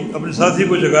پوری کی، اپنے ساتھی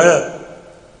کو جگایا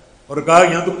اور کہا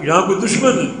یہاں کوئی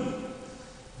دشمن ہے۔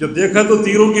 جب دیکھا تو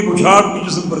تیروں کی بچھاڑ کی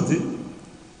جسم پر تھی،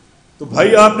 تو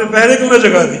بھائی آپ نے پہلے کیوں نہ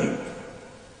جگا دیا؟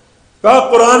 کہا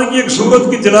قرآن کی ایک سورت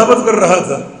کی تلاوت کر رہا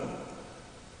تھا،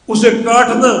 اسے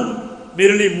کاٹنا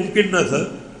میرے لیے ممکن نہ تھا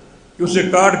کہ اسے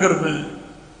کاٹ کر میں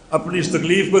اپنی اس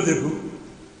تکلیف کو دیکھوں،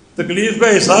 تکلیف کا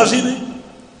احساس ہی نہیں۔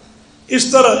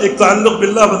 اس طرح ایک تعلق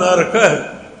باللہ بنا رکھا ہے،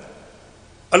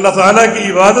 اللہ تعالیٰ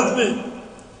کی عبادت میں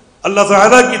اللہ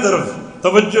تعالیٰ کی طرف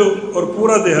توجہ اور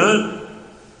پورا دھیان،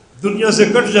 دنیا سے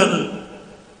کٹ جانا،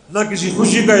 نہ کسی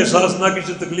خوشی کا احساس، نہ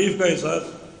کسی تکلیف کا احساس۔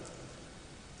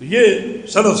 تو یہ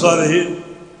سلف صالحین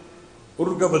اور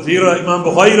ان کا وتیرہ امام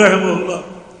بخاری رحمہ اللہ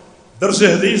درس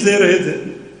حدیث دے رہے تھے،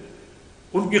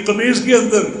 ان کی قمیض کے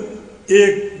اندر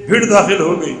ایک بھیڑ داخل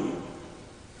ہو گئی،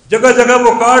 جگہ جگہ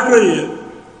وہ کاٹ رہی ہے،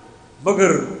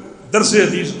 مگر درس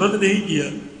حدیث بند نہیں کیا،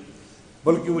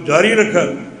 بلکہ وہ جاری رکھا۔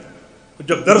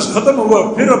 جب درس ختم ہوا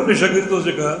پھر اپنے شاگردوں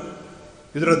سے کہا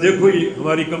کہ ذرا دیکھو یہ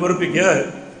ہماری کمر پہ کیا ہے۔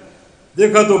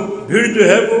 دیکھا تو بھیڑ جو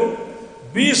ہے وہ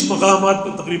 20 مقامات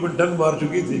پر تقریباً ڈنگ مار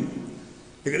چکی تھی،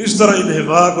 لیکن اس طرح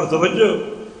انہماک اور توجہ،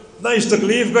 نہ اس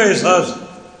تکلیف کا احساس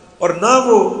اور نہ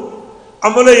وہ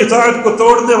عمل اطاعت کو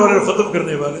توڑنے والے اور ختم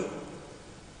کرنے والے۔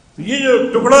 تو یہ جو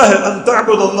ٹکڑا ہے ان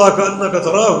تعبد اللہ کانک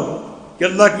تراہ، کہ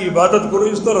اللہ کی عبادت کرو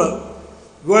اس طرح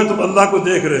گویا تم اللہ کو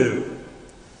دیکھ رہے ہو۔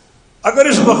 اگر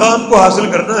اس مقام کو حاصل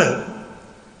کرنا ہے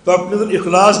تو اپنے اندر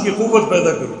اخلاص کی قوت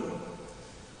پیدا کرو۔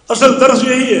 اصل طرز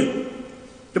یہی ہے،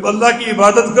 جب اللہ کی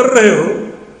عبادت کر رہے ہو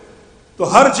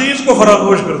تو ہر چیز کو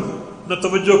فراموش کر دو، نہ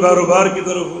توجہ کاروبار کی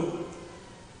طرف ہو،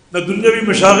 نہ دنیاوی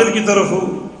مشاغل کی طرف ہو،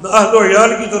 نہ اہل و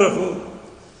عیال کی طرف ہو،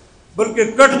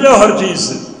 بلکہ کٹ جاؤ ہر چیز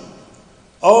سے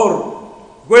اور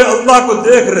گویا اللہ کو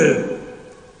دیکھ رہے ہو۔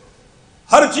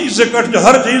 ہر چیز سے کٹ جاؤ،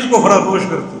 ہر چیز کو فراموش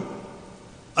کر دو۔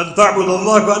 ان تعبد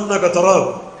اللہ کانک تراہ،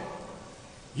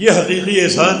 یہ حقیقی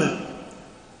احسان ہے۔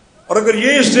 اور اگر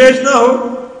یہ اسٹیج نہ ہو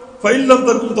فإن لم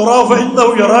تكن تراه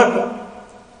فإنه يراك،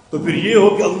 تو پھر یہ ہو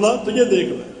کہ اللہ تجھے دیکھ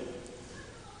رہا ہے۔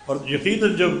 اور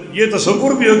یقیناً جب یہ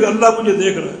تصور بھی ہو کہ اللہ مجھے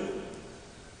دیکھ رہا ہے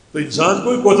تو انسان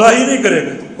کوئی کوتاہی نہیں کرے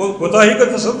گا، کوئی کوتاہی کا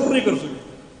تصور نہیں کر سکے گا۔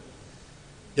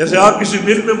 جیسے آپ کسی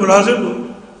مل میں ملازم ہو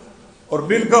اور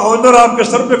مل کا آنر آپ کے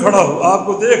سر پہ کھڑا ہو، آپ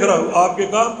کو دیکھ رہا ہو، آپ کے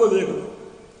کام کو دیکھ رہا ہو،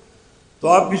 تو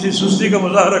آپ کسی سستی کا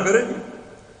مظاہرہ کریں گے؟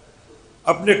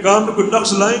 اپنے کام میں کوئی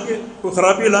نقص لائیں گے، کوئی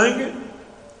خرابی لائیں گے؟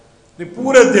 نہیں،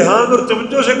 پورے دھیان اور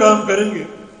توجہ سے کام کریں گے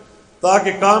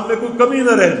تاکہ کام میں کوئی کمی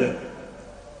نہ رہ جائے۔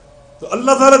 تو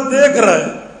اللہ تعالیٰ دیکھ رہا ہے،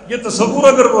 یہ تصور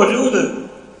اگر موجود ہے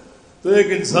تو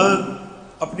ایک انسان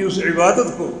اپنی اس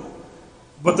عبادت کو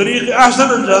بطریق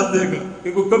احسن انجام دے گا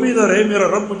کہ کوئی کمی نہ رہے، میرا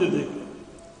رب مجھے دیکھ رہا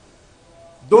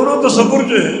ہے۔ دونوں تصور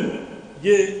جو ہیں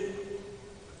یہ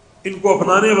ان کو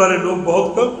اپنانے والے لوگ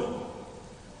بہت کم ہیں۔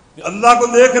 اللہ کو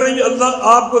دیکھ رہے ہیں، اللہ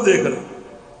آپ کو دیکھ رہے ہیں،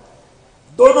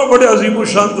 دونوں بڑے عظیم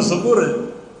الشان تصور ہیں،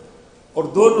 اور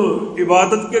دونوں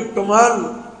عبادت کے کمال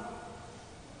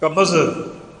کا مظہر۔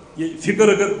 یہ فکر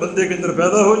اگر بندے کے اندر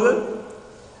پیدا ہو جائے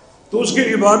تو اس کی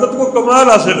عبادت کو کمال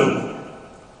حاصل ہو جائے،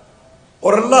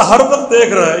 اور اللہ ہر وقت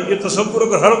دیکھ رہا ہے، یہ تصور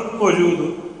اگر ہر وقت موجود ہو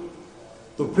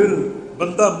تو پھر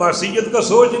بندہ معصیت کا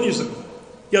سوچ ہی نہیں سکتا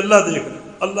کہ اللہ دیکھ رہا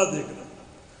ہے، اللہ دیکھ رہا ہے۔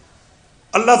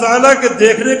 اللہ تعالیٰ کے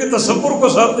دیکھنے کے تصور کو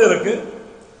سامنے رکھے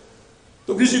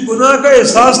تو کسی گناہ کا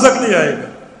احساس تک نہیں آئے گا۔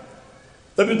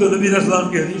 تبھی تو نبی علیہ السلام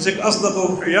کی حدیث ہے کہ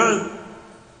اصدقہم حیاء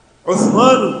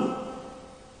عثمان،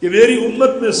 کہ میری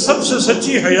امت میں سب سے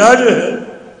سچی حیا جو ہے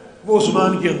وہ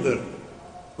عثمان کے اندر،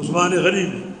 عثمان غنی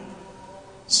میں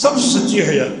سب سے سچی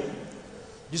حیا،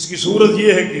 جس کی صورت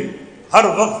یہ ہے کہ ہر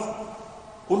وقت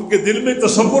ان کے دل میں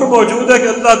تصور موجود ہے کہ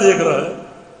اللہ دیکھ رہا ہے،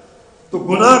 تو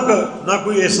گناہ کا نہ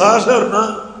کوئی احساس ہے اور نہ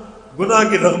گناہ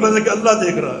کی رغبت ہے کہ اللہ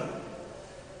دیکھ رہا ہے۔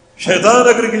 شیطان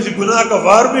اگر کسی گناہ کا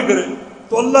وار بھی کرے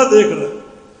تو اللہ دیکھ رہا ہے.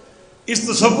 اس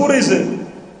تصور ہی سے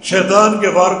شیطان کے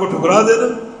وار کو ٹھکرا دینا،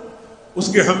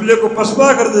 اس کے حملے کو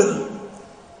پسپا کر دینا،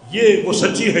 یہ وہ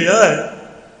سچی حیا ہے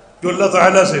جو اللہ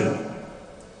تعالیٰ سے ہو.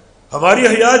 ہماری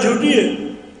حیا جھوٹی ہے،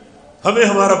 ہمیں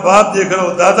ہمارا باپ دیکھ رہا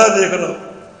ہو، دادا دیکھ رہا ہو،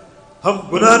 ہم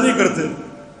گناہ نہیں کرتے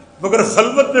مگر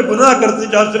خلوت میں گناہ کرتے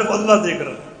جہاں صرف اللہ دیکھ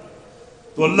رہا ہے.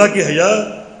 تو اللہ کی حیا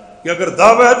کہ اگر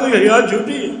دعویٰ ہے تو یہ حیا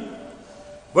جھوٹی ہے.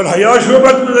 والحیا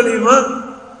شعبۃ من الایمان،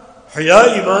 حیا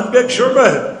ایمان کا ایک شعبہ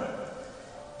ہے.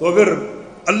 تو اگر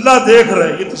اللہ دیکھ رہا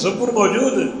ہے، یہ تصور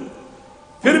موجود ہے،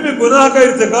 پھر بھی گناہ کا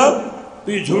ارتکاب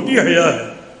تو یہ جھوٹی حیا ہے.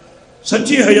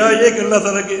 سچی حیا یہ کہ اللہ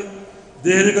تعالیٰ کے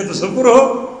دیکھنے کا تصور ہو،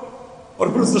 اور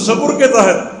پھر اس تصور کے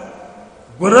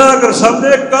تحت گناہ اگر سامنے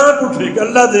ایک کانپ اٹھے کہ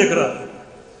اللہ دیکھ رہا ہے،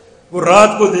 وہ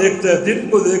رات کو دیکھتا ہے، دن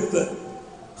کو دیکھتا ہے،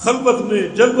 خلوت میں،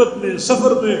 جلوت میں،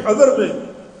 سفر میں، حضر میں،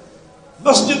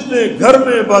 مسجد میں، گھر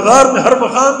میں، بازار میں، ہر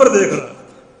مقام پر دیکھ رہا ہے.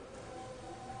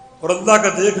 اور اللہ کا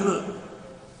دیکھنا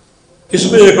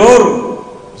اس میں ایک اور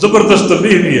زبردست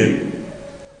تنبیہ بھی ہے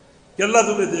کہ اللہ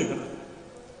تمہیں دیکھ رہا ہے.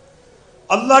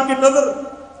 اللہ کی نظر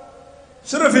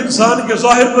صرف انسان کے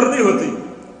ظاہر پر نہیں ہوتی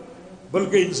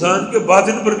بلکہ انسان کے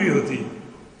باطن پر بھی ہوتی ہے.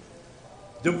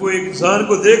 جب وہ ایک انسان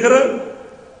کو دیکھ رہا ہے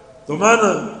تو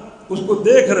مانا اس کو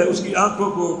دیکھ رہا ہے، اس کی آنکھوں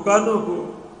کو، کانوں کو،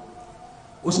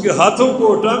 اس کے ہاتھوں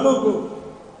کو، ٹانگوں کو،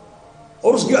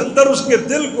 اور اس کے اندر اس کے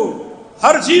دل کو،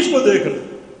 ہر چیز کو دیکھ رہا ہے،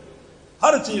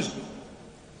 ہر چیز کو.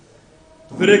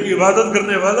 تو پھر ایک عبادت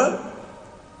کرنے والا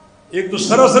ایک تو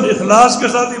سراسر اخلاص کے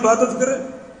ساتھ عبادت کرے،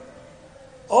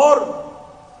 اور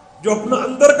جو اپنا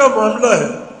اندر کا معاملہ ہے،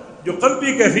 جو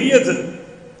قلبی کیفیت ہے،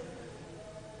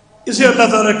 اسے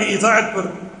اللہ تعالیٰ کی اطاعت پر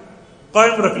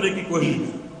قائم رکھنے کی کوشش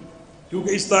کرے.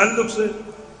 کیونکہ اس تعلق سے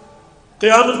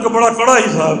قیامت کا بڑا کڑا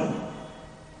حساب ہے.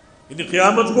 یعنی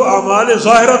قیامت کو اعمال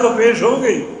ظاہرہ تو پیش ہوں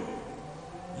گے،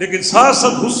 لیکن ساتھ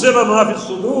ساتھ حصے و ما فی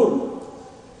الصدور،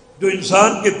 جو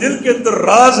انسان کے دل کے اندر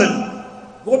راز ہیں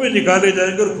وہ بھی نکالے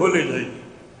جائیں گے اور کھولے جائیں گے.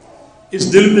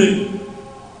 اس دل میں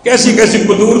کیسی کیسی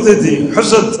قدورتیں تھیں،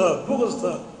 حسد تھا، بغض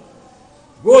تھا،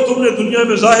 وہ تم نے دنیا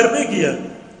میں ظاہر نہیں کیا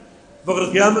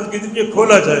مگر قیامت کے دن یہ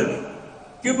کھولا جائے گا.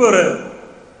 کبر ہے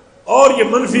اور یہ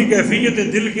منفی کیفیتیں،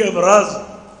 دل کے امراض،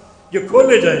 یہ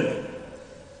کھولے جائیں گے.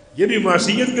 یہ بھی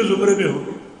معصیت کے زمرے میں ہوں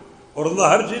گے. اور اللہ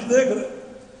ہر چیز دیکھ رہا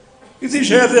ہے، کسی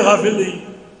شے سے غافل نہیں.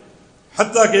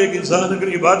 حتیٰ کہ ایک انسان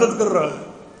اگر عبادت کر رہا ہے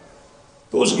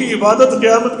تو اس کی عبادت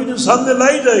قیامت کے دن سامنے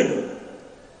لائی جائے گی.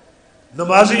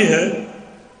 نمازی ہے،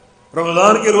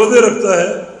 رمضان کے روزے رکھتا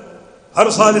ہے، ہر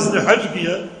سال اس نے حج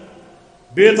کیا،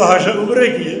 بے تحاشا عمرے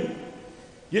کیے،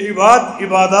 یہ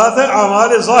عبادات ہے،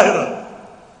 اعمال ظاہرہ،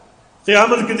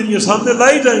 قیامت کے دن یہ سامنے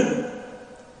لائی جائیں گے.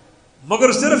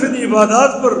 مگر صرف ان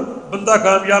عبادات پر بندہ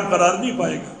کامیاب قرار نہیں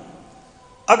پائے گا.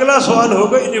 اگلا سوال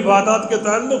ہوگا ان عبادات کے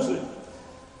تعلق سے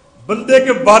بندے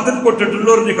کے باطن کو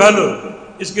ٹٹولو اور نکالو،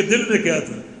 اس کے دل میں کیا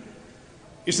تھا.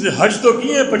 اس نے حج تو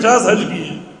کیے، 50 حج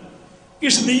کیے،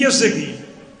 کس نیت سے کیے؟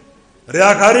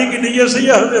 ریاکاری کی نیت سے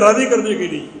یا ہمیں راضی کرنے کے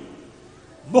لیے؟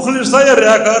 مخلص تھا یا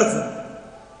ریاکار تھا؟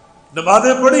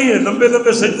 نمازیں پڑھی ہیں، لمبے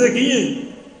لمبے سجدے کیے ہیں،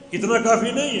 اتنا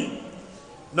کافی نہیں ہے.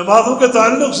 نمازوں کے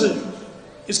تعلق سے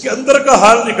اس کے اندر کا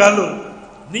حال نکالو،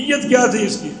 نیت کیا تھی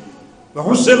اس کی؟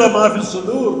 وَحُصِّلَ مَا فِي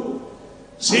الصُّدُورِ،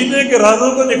 سینے کے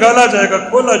رازوں کو نکالا جائے گا،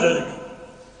 کھولا جائے گا.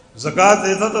 زکوٰۃ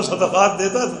دیتا تھا، صدقات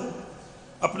دیتا تھا،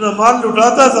 اپنا مال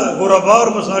لٹاتا تھا، غرباء اور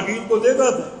مساکین کو دیتا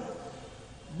تھا،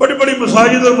 بڑی بڑی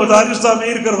مساجد اور مدارس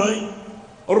تعمیر کروائیں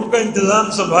اور ان کا انتظام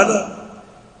سنبھالا.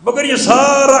 مگر یہ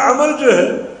سارا عمل جو ہے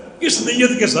کس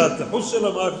نیت کے ساتھ تھا؟ حُصِّلَ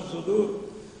مَا فِي الصُّدُورِ،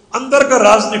 اندر کا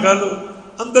راز نکالو،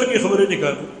 اندر کی خبریں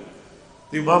نکالو.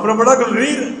 تو یہ معاملہ بڑا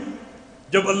گمبھیر ہے.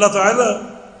 جب اللہ تعالیٰ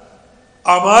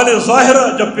اعمال ظاہرہ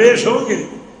جب پیش ہوں گے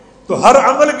تو ہر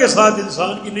عمل کے ساتھ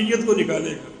انسان کی نیت کو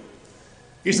نکالے گا.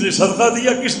 کس نے صدقہ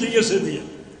دیا، کس نیت سے دیا؟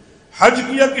 حج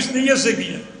کیا، کس نیت سے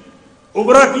کیا؟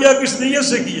 عمرہ کیا، کس نیت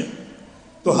سے کیا؟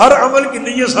 تو ہر عمل کی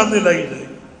نیت سامنے لائی جائے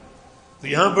گی. تو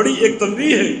یہاں بڑی ایک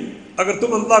تنبیہ ہے، اگر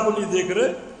تم اللہ کو نہیں دیکھ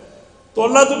رہے تو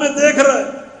اللہ تمہیں دیکھ رہا ہے.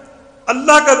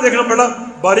 اللہ کا دیکھنا بڑا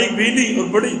باریک بینی اور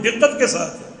بڑی دقت کے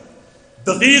ساتھ ہے.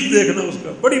 دقیق دیکھنا اس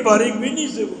کا، بڑی باریک بینی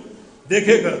سے وہ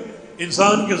دیکھے گا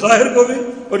انسان کے ظاہر کو بھی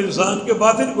اور انسان کے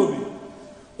باطن کو بھی،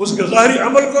 اس کے ظاہری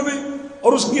عمل کو بھی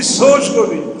اور اس کی سوچ کو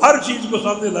بھی. ہر چیز کو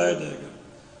سامنے لایا جائے گا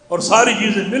اور ساری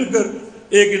چیزیں مل کر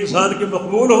ایک انسان کے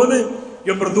مقبول ہونے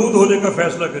یا مردود ہونے کا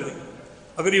فیصلہ کرے گا.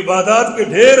 اگر عبادات کے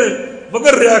ڈھیر ہیں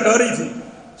مگر ریاکاری تھی،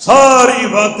 ساری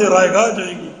عبادتیں رائے گاہ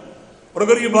جائیں گی. اور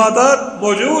اگر عبادات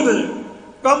موجود ہیں،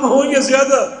 کم ہوں یا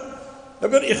زیادہ،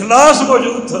 اگر اخلاص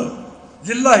موجود تھا،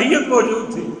 للہیت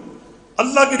موجود تھی،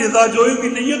 اللہ کی رضا جوئی کی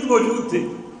نیت موجود تھی،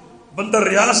 بندہ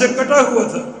ریا سے کٹا ہوا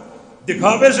تھا،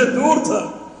 دکھاوے سے دور تھا،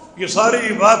 یہ ساری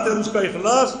عبادت اس کا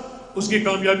اخلاص اس کی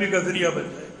کامیابی کا ذریعہ بن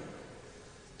جائے گا۔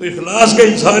 تو اخلاص کے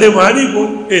ان سارے معنی کو،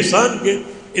 احسان کے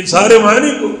ان سارے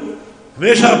معنی کو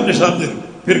ہمیشہ اپنے سامنے رکھو۔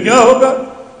 پھر کیا ہوگا؟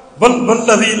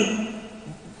 والذین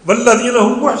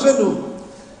هم محسنون،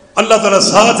 اللہ تعالیٰ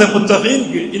ساتھ ہے متقین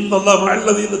کے، ان اللہ مع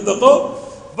الذین اتقوا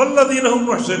والذین هم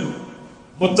محسنون،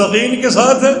 متقین کے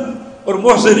ساتھ ہے اور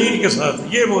محسنین کے ساتھ ہے،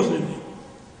 یہ محسنین۔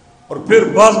 اور پھر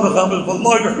بعض مقام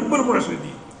واللہ یحب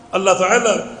المحسنین، اللہ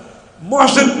تعالیٰ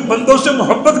محسن بندوں سے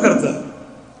محبت کرتا ہے۔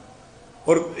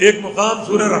 اور ایک مقام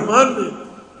سورہ رحمان میں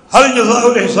هل جزاء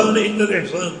الاحسان الا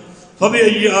الاحسان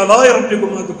فبأي آلاء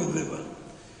ربكما تكذبان،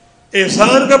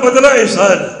 احسان کا بدلہ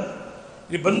احسان ہے۔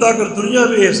 یہ بندہ اگر دنیا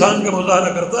میں احسان کا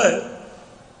مظاہرہ کرتا ہے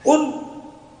ان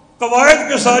قواعد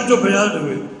کے ساتھ جو بیان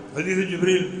ہوئے حدیث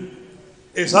جبریل میں،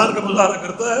 احسان کا مظاہرہ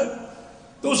کرتا ہے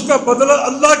تو اس کا بدلہ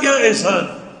اللہ کے یہاں احسان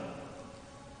ہے۔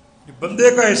 بندے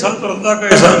کا احسان اور اللہ کا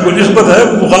احسان کو نسبت ہے،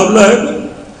 کوئی مقابلہ ہے کوئی؟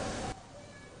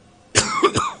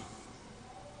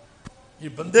 یہ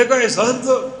بندے کا احسان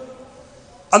تو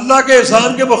اللہ کے احسان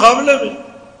کے مقابلے میں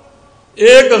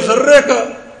ایک ذرے کا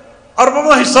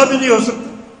اربواں حصہ بھی نہیں ہو سکتا۔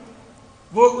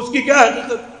 وہ اس کی کیا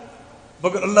حقیقت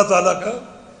مگر اللہ تعالیٰ کا،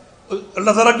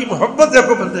 اللہ تعالیٰ کی محبت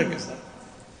دیکھو بندے کے ساتھ،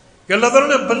 کہ اللہ تعالیٰ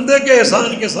نے بندے کے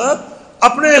احسان کے ساتھ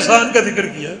اپنے احسان کا ذکر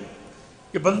کیا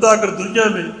کہ بندہ اگر دنیا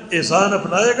میں احسان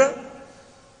اپنائے گا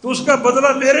تو اس کا بدلہ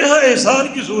میرے ہاں احسان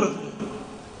کی صورت میں۔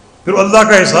 پھر اللہ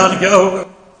کا احسان کیا ہوگا،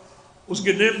 اس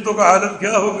کی نعمتوں کا عالم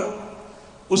کیا ہوگا،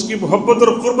 اس کی محبت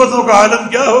اور قربتوں کا عالم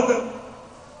کیا ہوگا،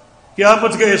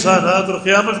 قیامت کے احسانات اور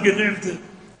قیامت کی نعمتیں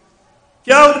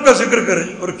کیا ان کا ذکر کریں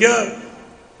اور کیا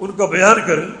ان کا بیان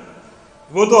کریں،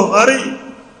 وہ تو ہماری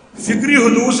فکری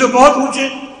حدود سے بہت اونچے،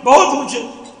 بہت اونچے۔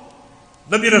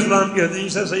 نبی علیہ السلام کی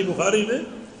حدیث ہے صحیح بخاری میں،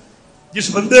 جس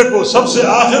بندے کو سب سے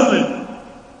آخر میں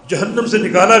جہنم سے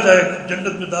نکالا جائے گا،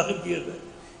 جنت میں داخل کیا جائے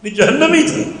گا، نہیں جہنم ہی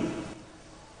تھا،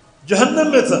 جہنم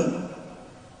میں تھا،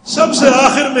 سب سے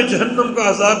آخر میں جہنم کا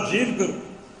عذاب جھیل کر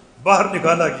باہر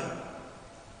نکالا گیا،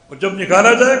 اور جب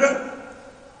نکالا جائے گا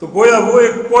تو گویا وہ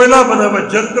ایک کوئلہ بنا ہوا،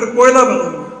 جل کر کوئلہ بنا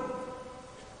ہوا،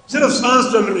 صرف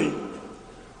سانس چل رہی،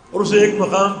 اور اسے ایک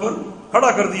مقام پر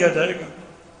کھڑا کر دیا جائے گا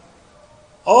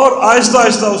اور آہستہ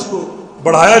آہستہ اس کو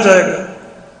بڑھایا جائے گا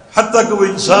حتیٰ کہ وہ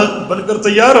انسان بن کر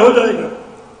تیار ہو جائے گا،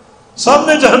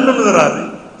 سامنے جہنم نظر آ رہی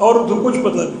اور ان کو کچھ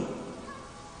پتہ نہیں۔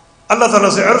 اللہ تعالیٰ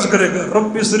سے عرض کرے گا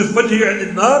رب صرف وجہی عن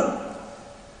النار،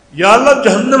 یا اللہ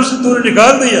جہنم سے تو نے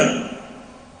نکال دیا،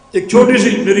 ایک چھوٹی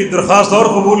سی میری درخواست اور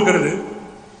قبول کر دے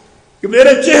کہ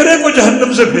میرے چہرے کو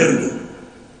جہنم سے پھیر دے،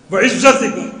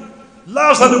 وعزتک لا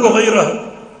اسألک غیرہ،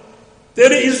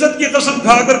 تیری عزت کی قسم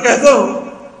کھا کر کہتا ہوں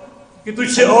کہ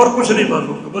تجھ سے اور کچھ نہیں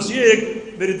مانگوں گا، بس یہ ایک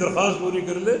میری درخواست پوری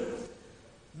کر لے،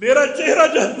 میرا چہرہ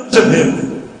جہنم سے پھیر دے۔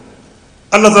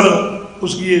 اللہ تعالیٰ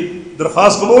اس کی یہ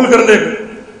درخواست قبول کر لے گا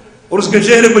اور اس کے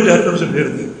چہرے کو جہنم سے پھیر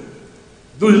دے گا۔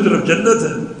 دوسری طرف جنت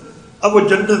ہے، اب وہ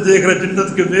جنت دیکھ رہے،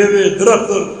 جنت کے میوے،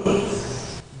 درخت اور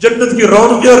جنت کی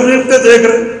رونقیں اور نعمتیں دیکھ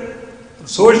رہے،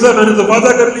 سوچتا ہے میں نے تو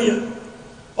وعدہ کر لیا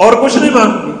اور کچھ نہیں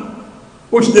مانگوں گا۔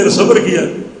 کچھ دیر صبر کیا،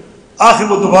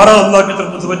 آخر وہ دوبارہ اللہ کی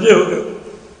طرف متوجہ ہو گیا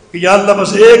کہ یا اللہ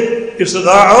بس ایک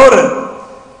استدعا اور ہے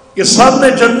کہ سامنے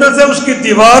جنت ہے، اس کی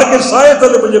دیوار کے سائے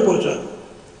تلے مجھے پہنچا،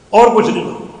 اور کچھ نہیں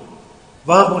مانگوں۔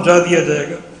 وہاں پہنچا دیا جائے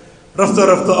گا، رفتہ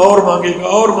رفتہ اور مانگے گا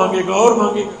اور مانگے گا اور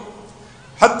مانگے گا،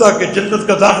 حتیٰ کہ جنت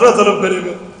کا داخلہ طلب کرے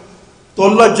گا تو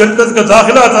اللہ جنت کا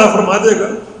داخلہ عطا فرما دے گا۔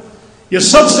 یہ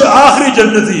سب سے آخری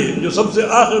جنتی ہے جو سب سے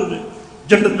آخر میں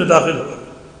جنت میں داخل ہوگا،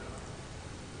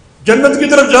 جنت کی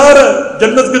طرف جا رہا ہے،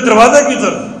 جنت کے دروازے کی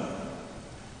طرف،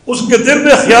 اس کے دل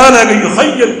میں خیال ہے کہ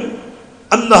یخیل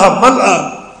انہا ملأ،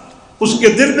 اس کے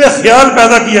دل میں خیال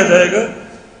پیدا کیا جائے گا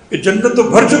کہ جنت تو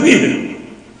بھر چکی ہے،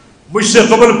 مجھ سے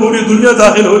قبل پوری دنیا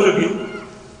داخل ہو چکی،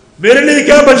 میرے لیے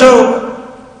کیا بچا ہوگا؟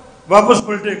 واپس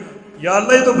پلٹے گا، یا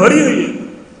اللہ یہ تو بھری ہوئی ہے،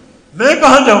 میں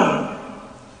کہاں جاؤں گا؟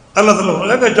 اللہ تعالیٰ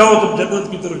فرمائے گا جاؤ تم جنت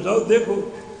کی طرف جاؤ، دیکھو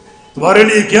تمہارے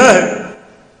لیے کیا ہے۔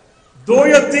 2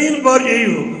 یا 3 بار یہی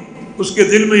ہوگا، اس کے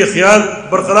دل میں یہ خیال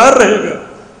برقرار رہے گا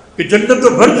کہ جنت تو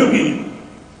بھر چکی ہے۔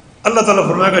 اللہ تعالیٰ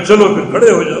فرمائے گا چلو پھر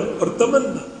کھڑے ہو جاؤ اور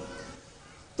تمنا،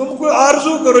 تم کوئی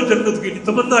آرزو کرو جنت کے لیے،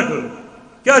 تمنا کرو،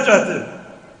 کیا چاہتے ہو،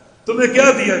 تمہیں کیا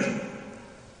دیا جائے؟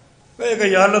 کہے گا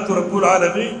یا اللہ تو رب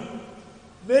العالمین،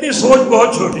 میری سوچ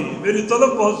بہت چھوٹی ہے، میری طلب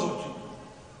بہت سوچی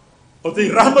اور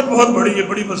تیری رحمت بہت بڑی ہے،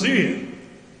 بڑی وسیع ہے،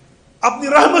 اپنی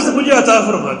رحمت سے مجھے عطا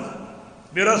فرما دے۔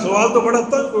 میرا سوال تو بڑا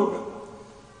تنگ ہوگا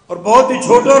اور بہت ہی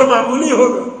چھوٹا اور معمولی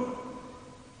ہوگا،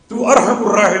 تو ارحم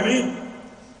الراحمین،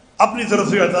 اپنی طرف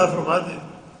سے عطا فرما دے۔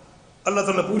 اللہ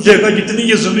تعالیٰ پوچھے گا جتنی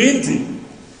یہ زمین تھی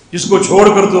جس کو چھوڑ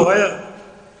کر تو آیا،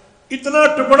 اتنا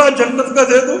ٹکڑا جنت کا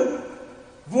دے دو،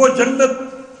 وہ جنت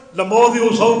لموضع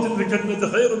صوت فی الجنۃ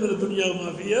خیر من الدنیا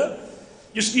وما فیہا،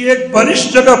 جس کی ایک بالش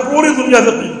جگہ پوری دنیا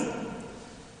سے قیمتی،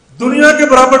 دنیا کے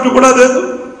برابر ٹکڑا دے دو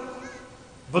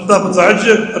بندہ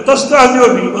متعجب اتستہزئ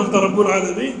بی وانت رب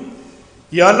العالمین،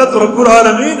 یا اللہ تو رب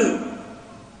العالمین ہے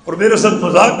اور میرے ساتھ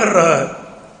مذاق کر رہا ہے۔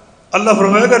 اللہ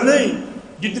فرمائے گا نہیں،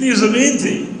 جتنی زمین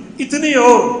تھی اتنی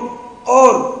اور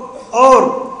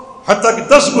حتیٰ کہ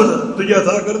 10 گنا تجھے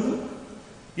عطا کر دوں۔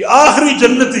 یہ آخری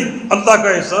جنتی اللہ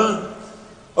کا احسان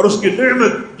اور اس کی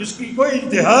نعمت جس کی کوئی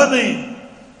انتہا نہیں،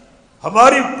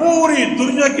 ہماری پوری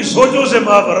دنیا کی سوچوں سے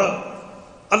مابرہ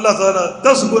اللہ تعالیٰ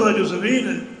 10 گنا جو زمین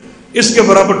ہے اس کے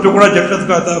برابر ٹکڑا جنت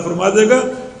کا عطا فرما دے گا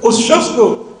اس شخص کو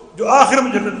جو آخر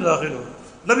میں جنت میں داخل ہو۔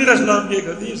 نبی علیہ السلام کی ایک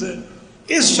حدیث ہے،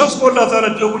 اس شخص کو اللہ تعالیٰ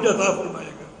جو کچھ عطا فرمائے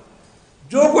گا،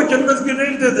 جو کچھ جنت کی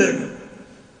نعمتیں دے گا،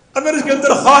 اگر اس کے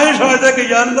اندر خواہش آ جائے کہ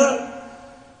یا اللہ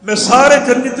میں سارے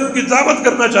جنتیوں کی دعوت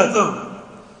کرنا چاہتا ہوں،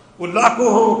 وہ لاکھوں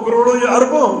ہوں کروڑوں یا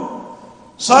اربوں ہوں،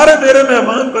 سارے میرے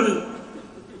مہمان بنے،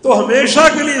 تو ہمیشہ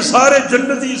کے لیے سارے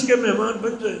جنتی اس کے مہمان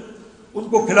بن جائیں، ان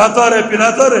کو کھلاتا رہے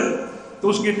پلاتا رہے، تو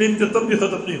اس کی نعمتیں تب بھی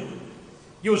ختم نہیں ہوں۔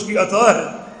 یہ اس کی عطا ہے،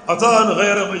 عطا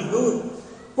غیر مجبور،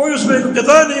 کوئی اس میں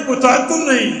انقطاع نہیں، کوئی تعطل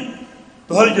نہیں۔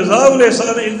 تو ہر جزاء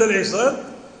الاحسان عند الاحسان،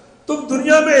 تم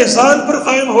دنیا میں احسان پر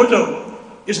قائم ہو جاؤ،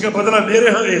 اس کا بدلہ میرے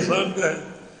ہاں احسان کا ہے،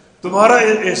 تمہارا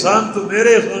احسان تو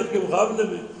میرے احسان کے مقابلے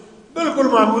میں بالکل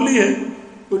معمولی ہے،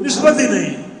 کوئی نسبت ہی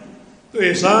نہیں۔ تو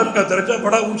احسان کا درجہ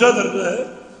بڑا اونچا درجہ ہے،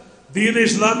 دین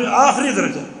اسلام میں آخری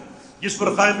درجہ جس پر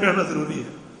قائم رہنا ضروری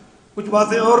ہے۔ کچھ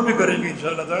باتیں اور بھی کریں گے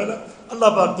انشاءاللہ تعالی، اللہ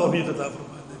پاک توفیق عطا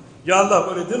فرما دے۔ یا اللہ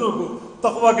ہمارے دلوں کو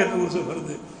تقویٰ کے نور سے بھر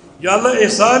دے، یا اللہ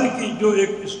احسان کی جو ایک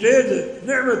اسٹیج ہے،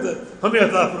 نعمت ہے، ہمیں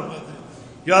عطا فرما دے۔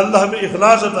 یا اللہ ہمیں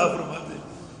اخلاص عطا فرما دے،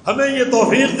 ہمیں یہ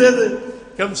توفیق دے دے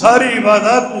کہ ہم ساری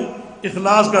عبادات میں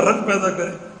اخلاص کا رنگ پیدا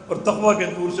کریں اور تقویٰ کے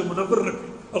نور سے منور رکھیں۔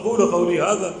 اقول قولی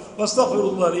ھذا واستغفر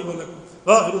اللہ لی ولکم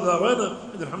وآخر دعوانا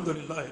ان الحمد للہ۔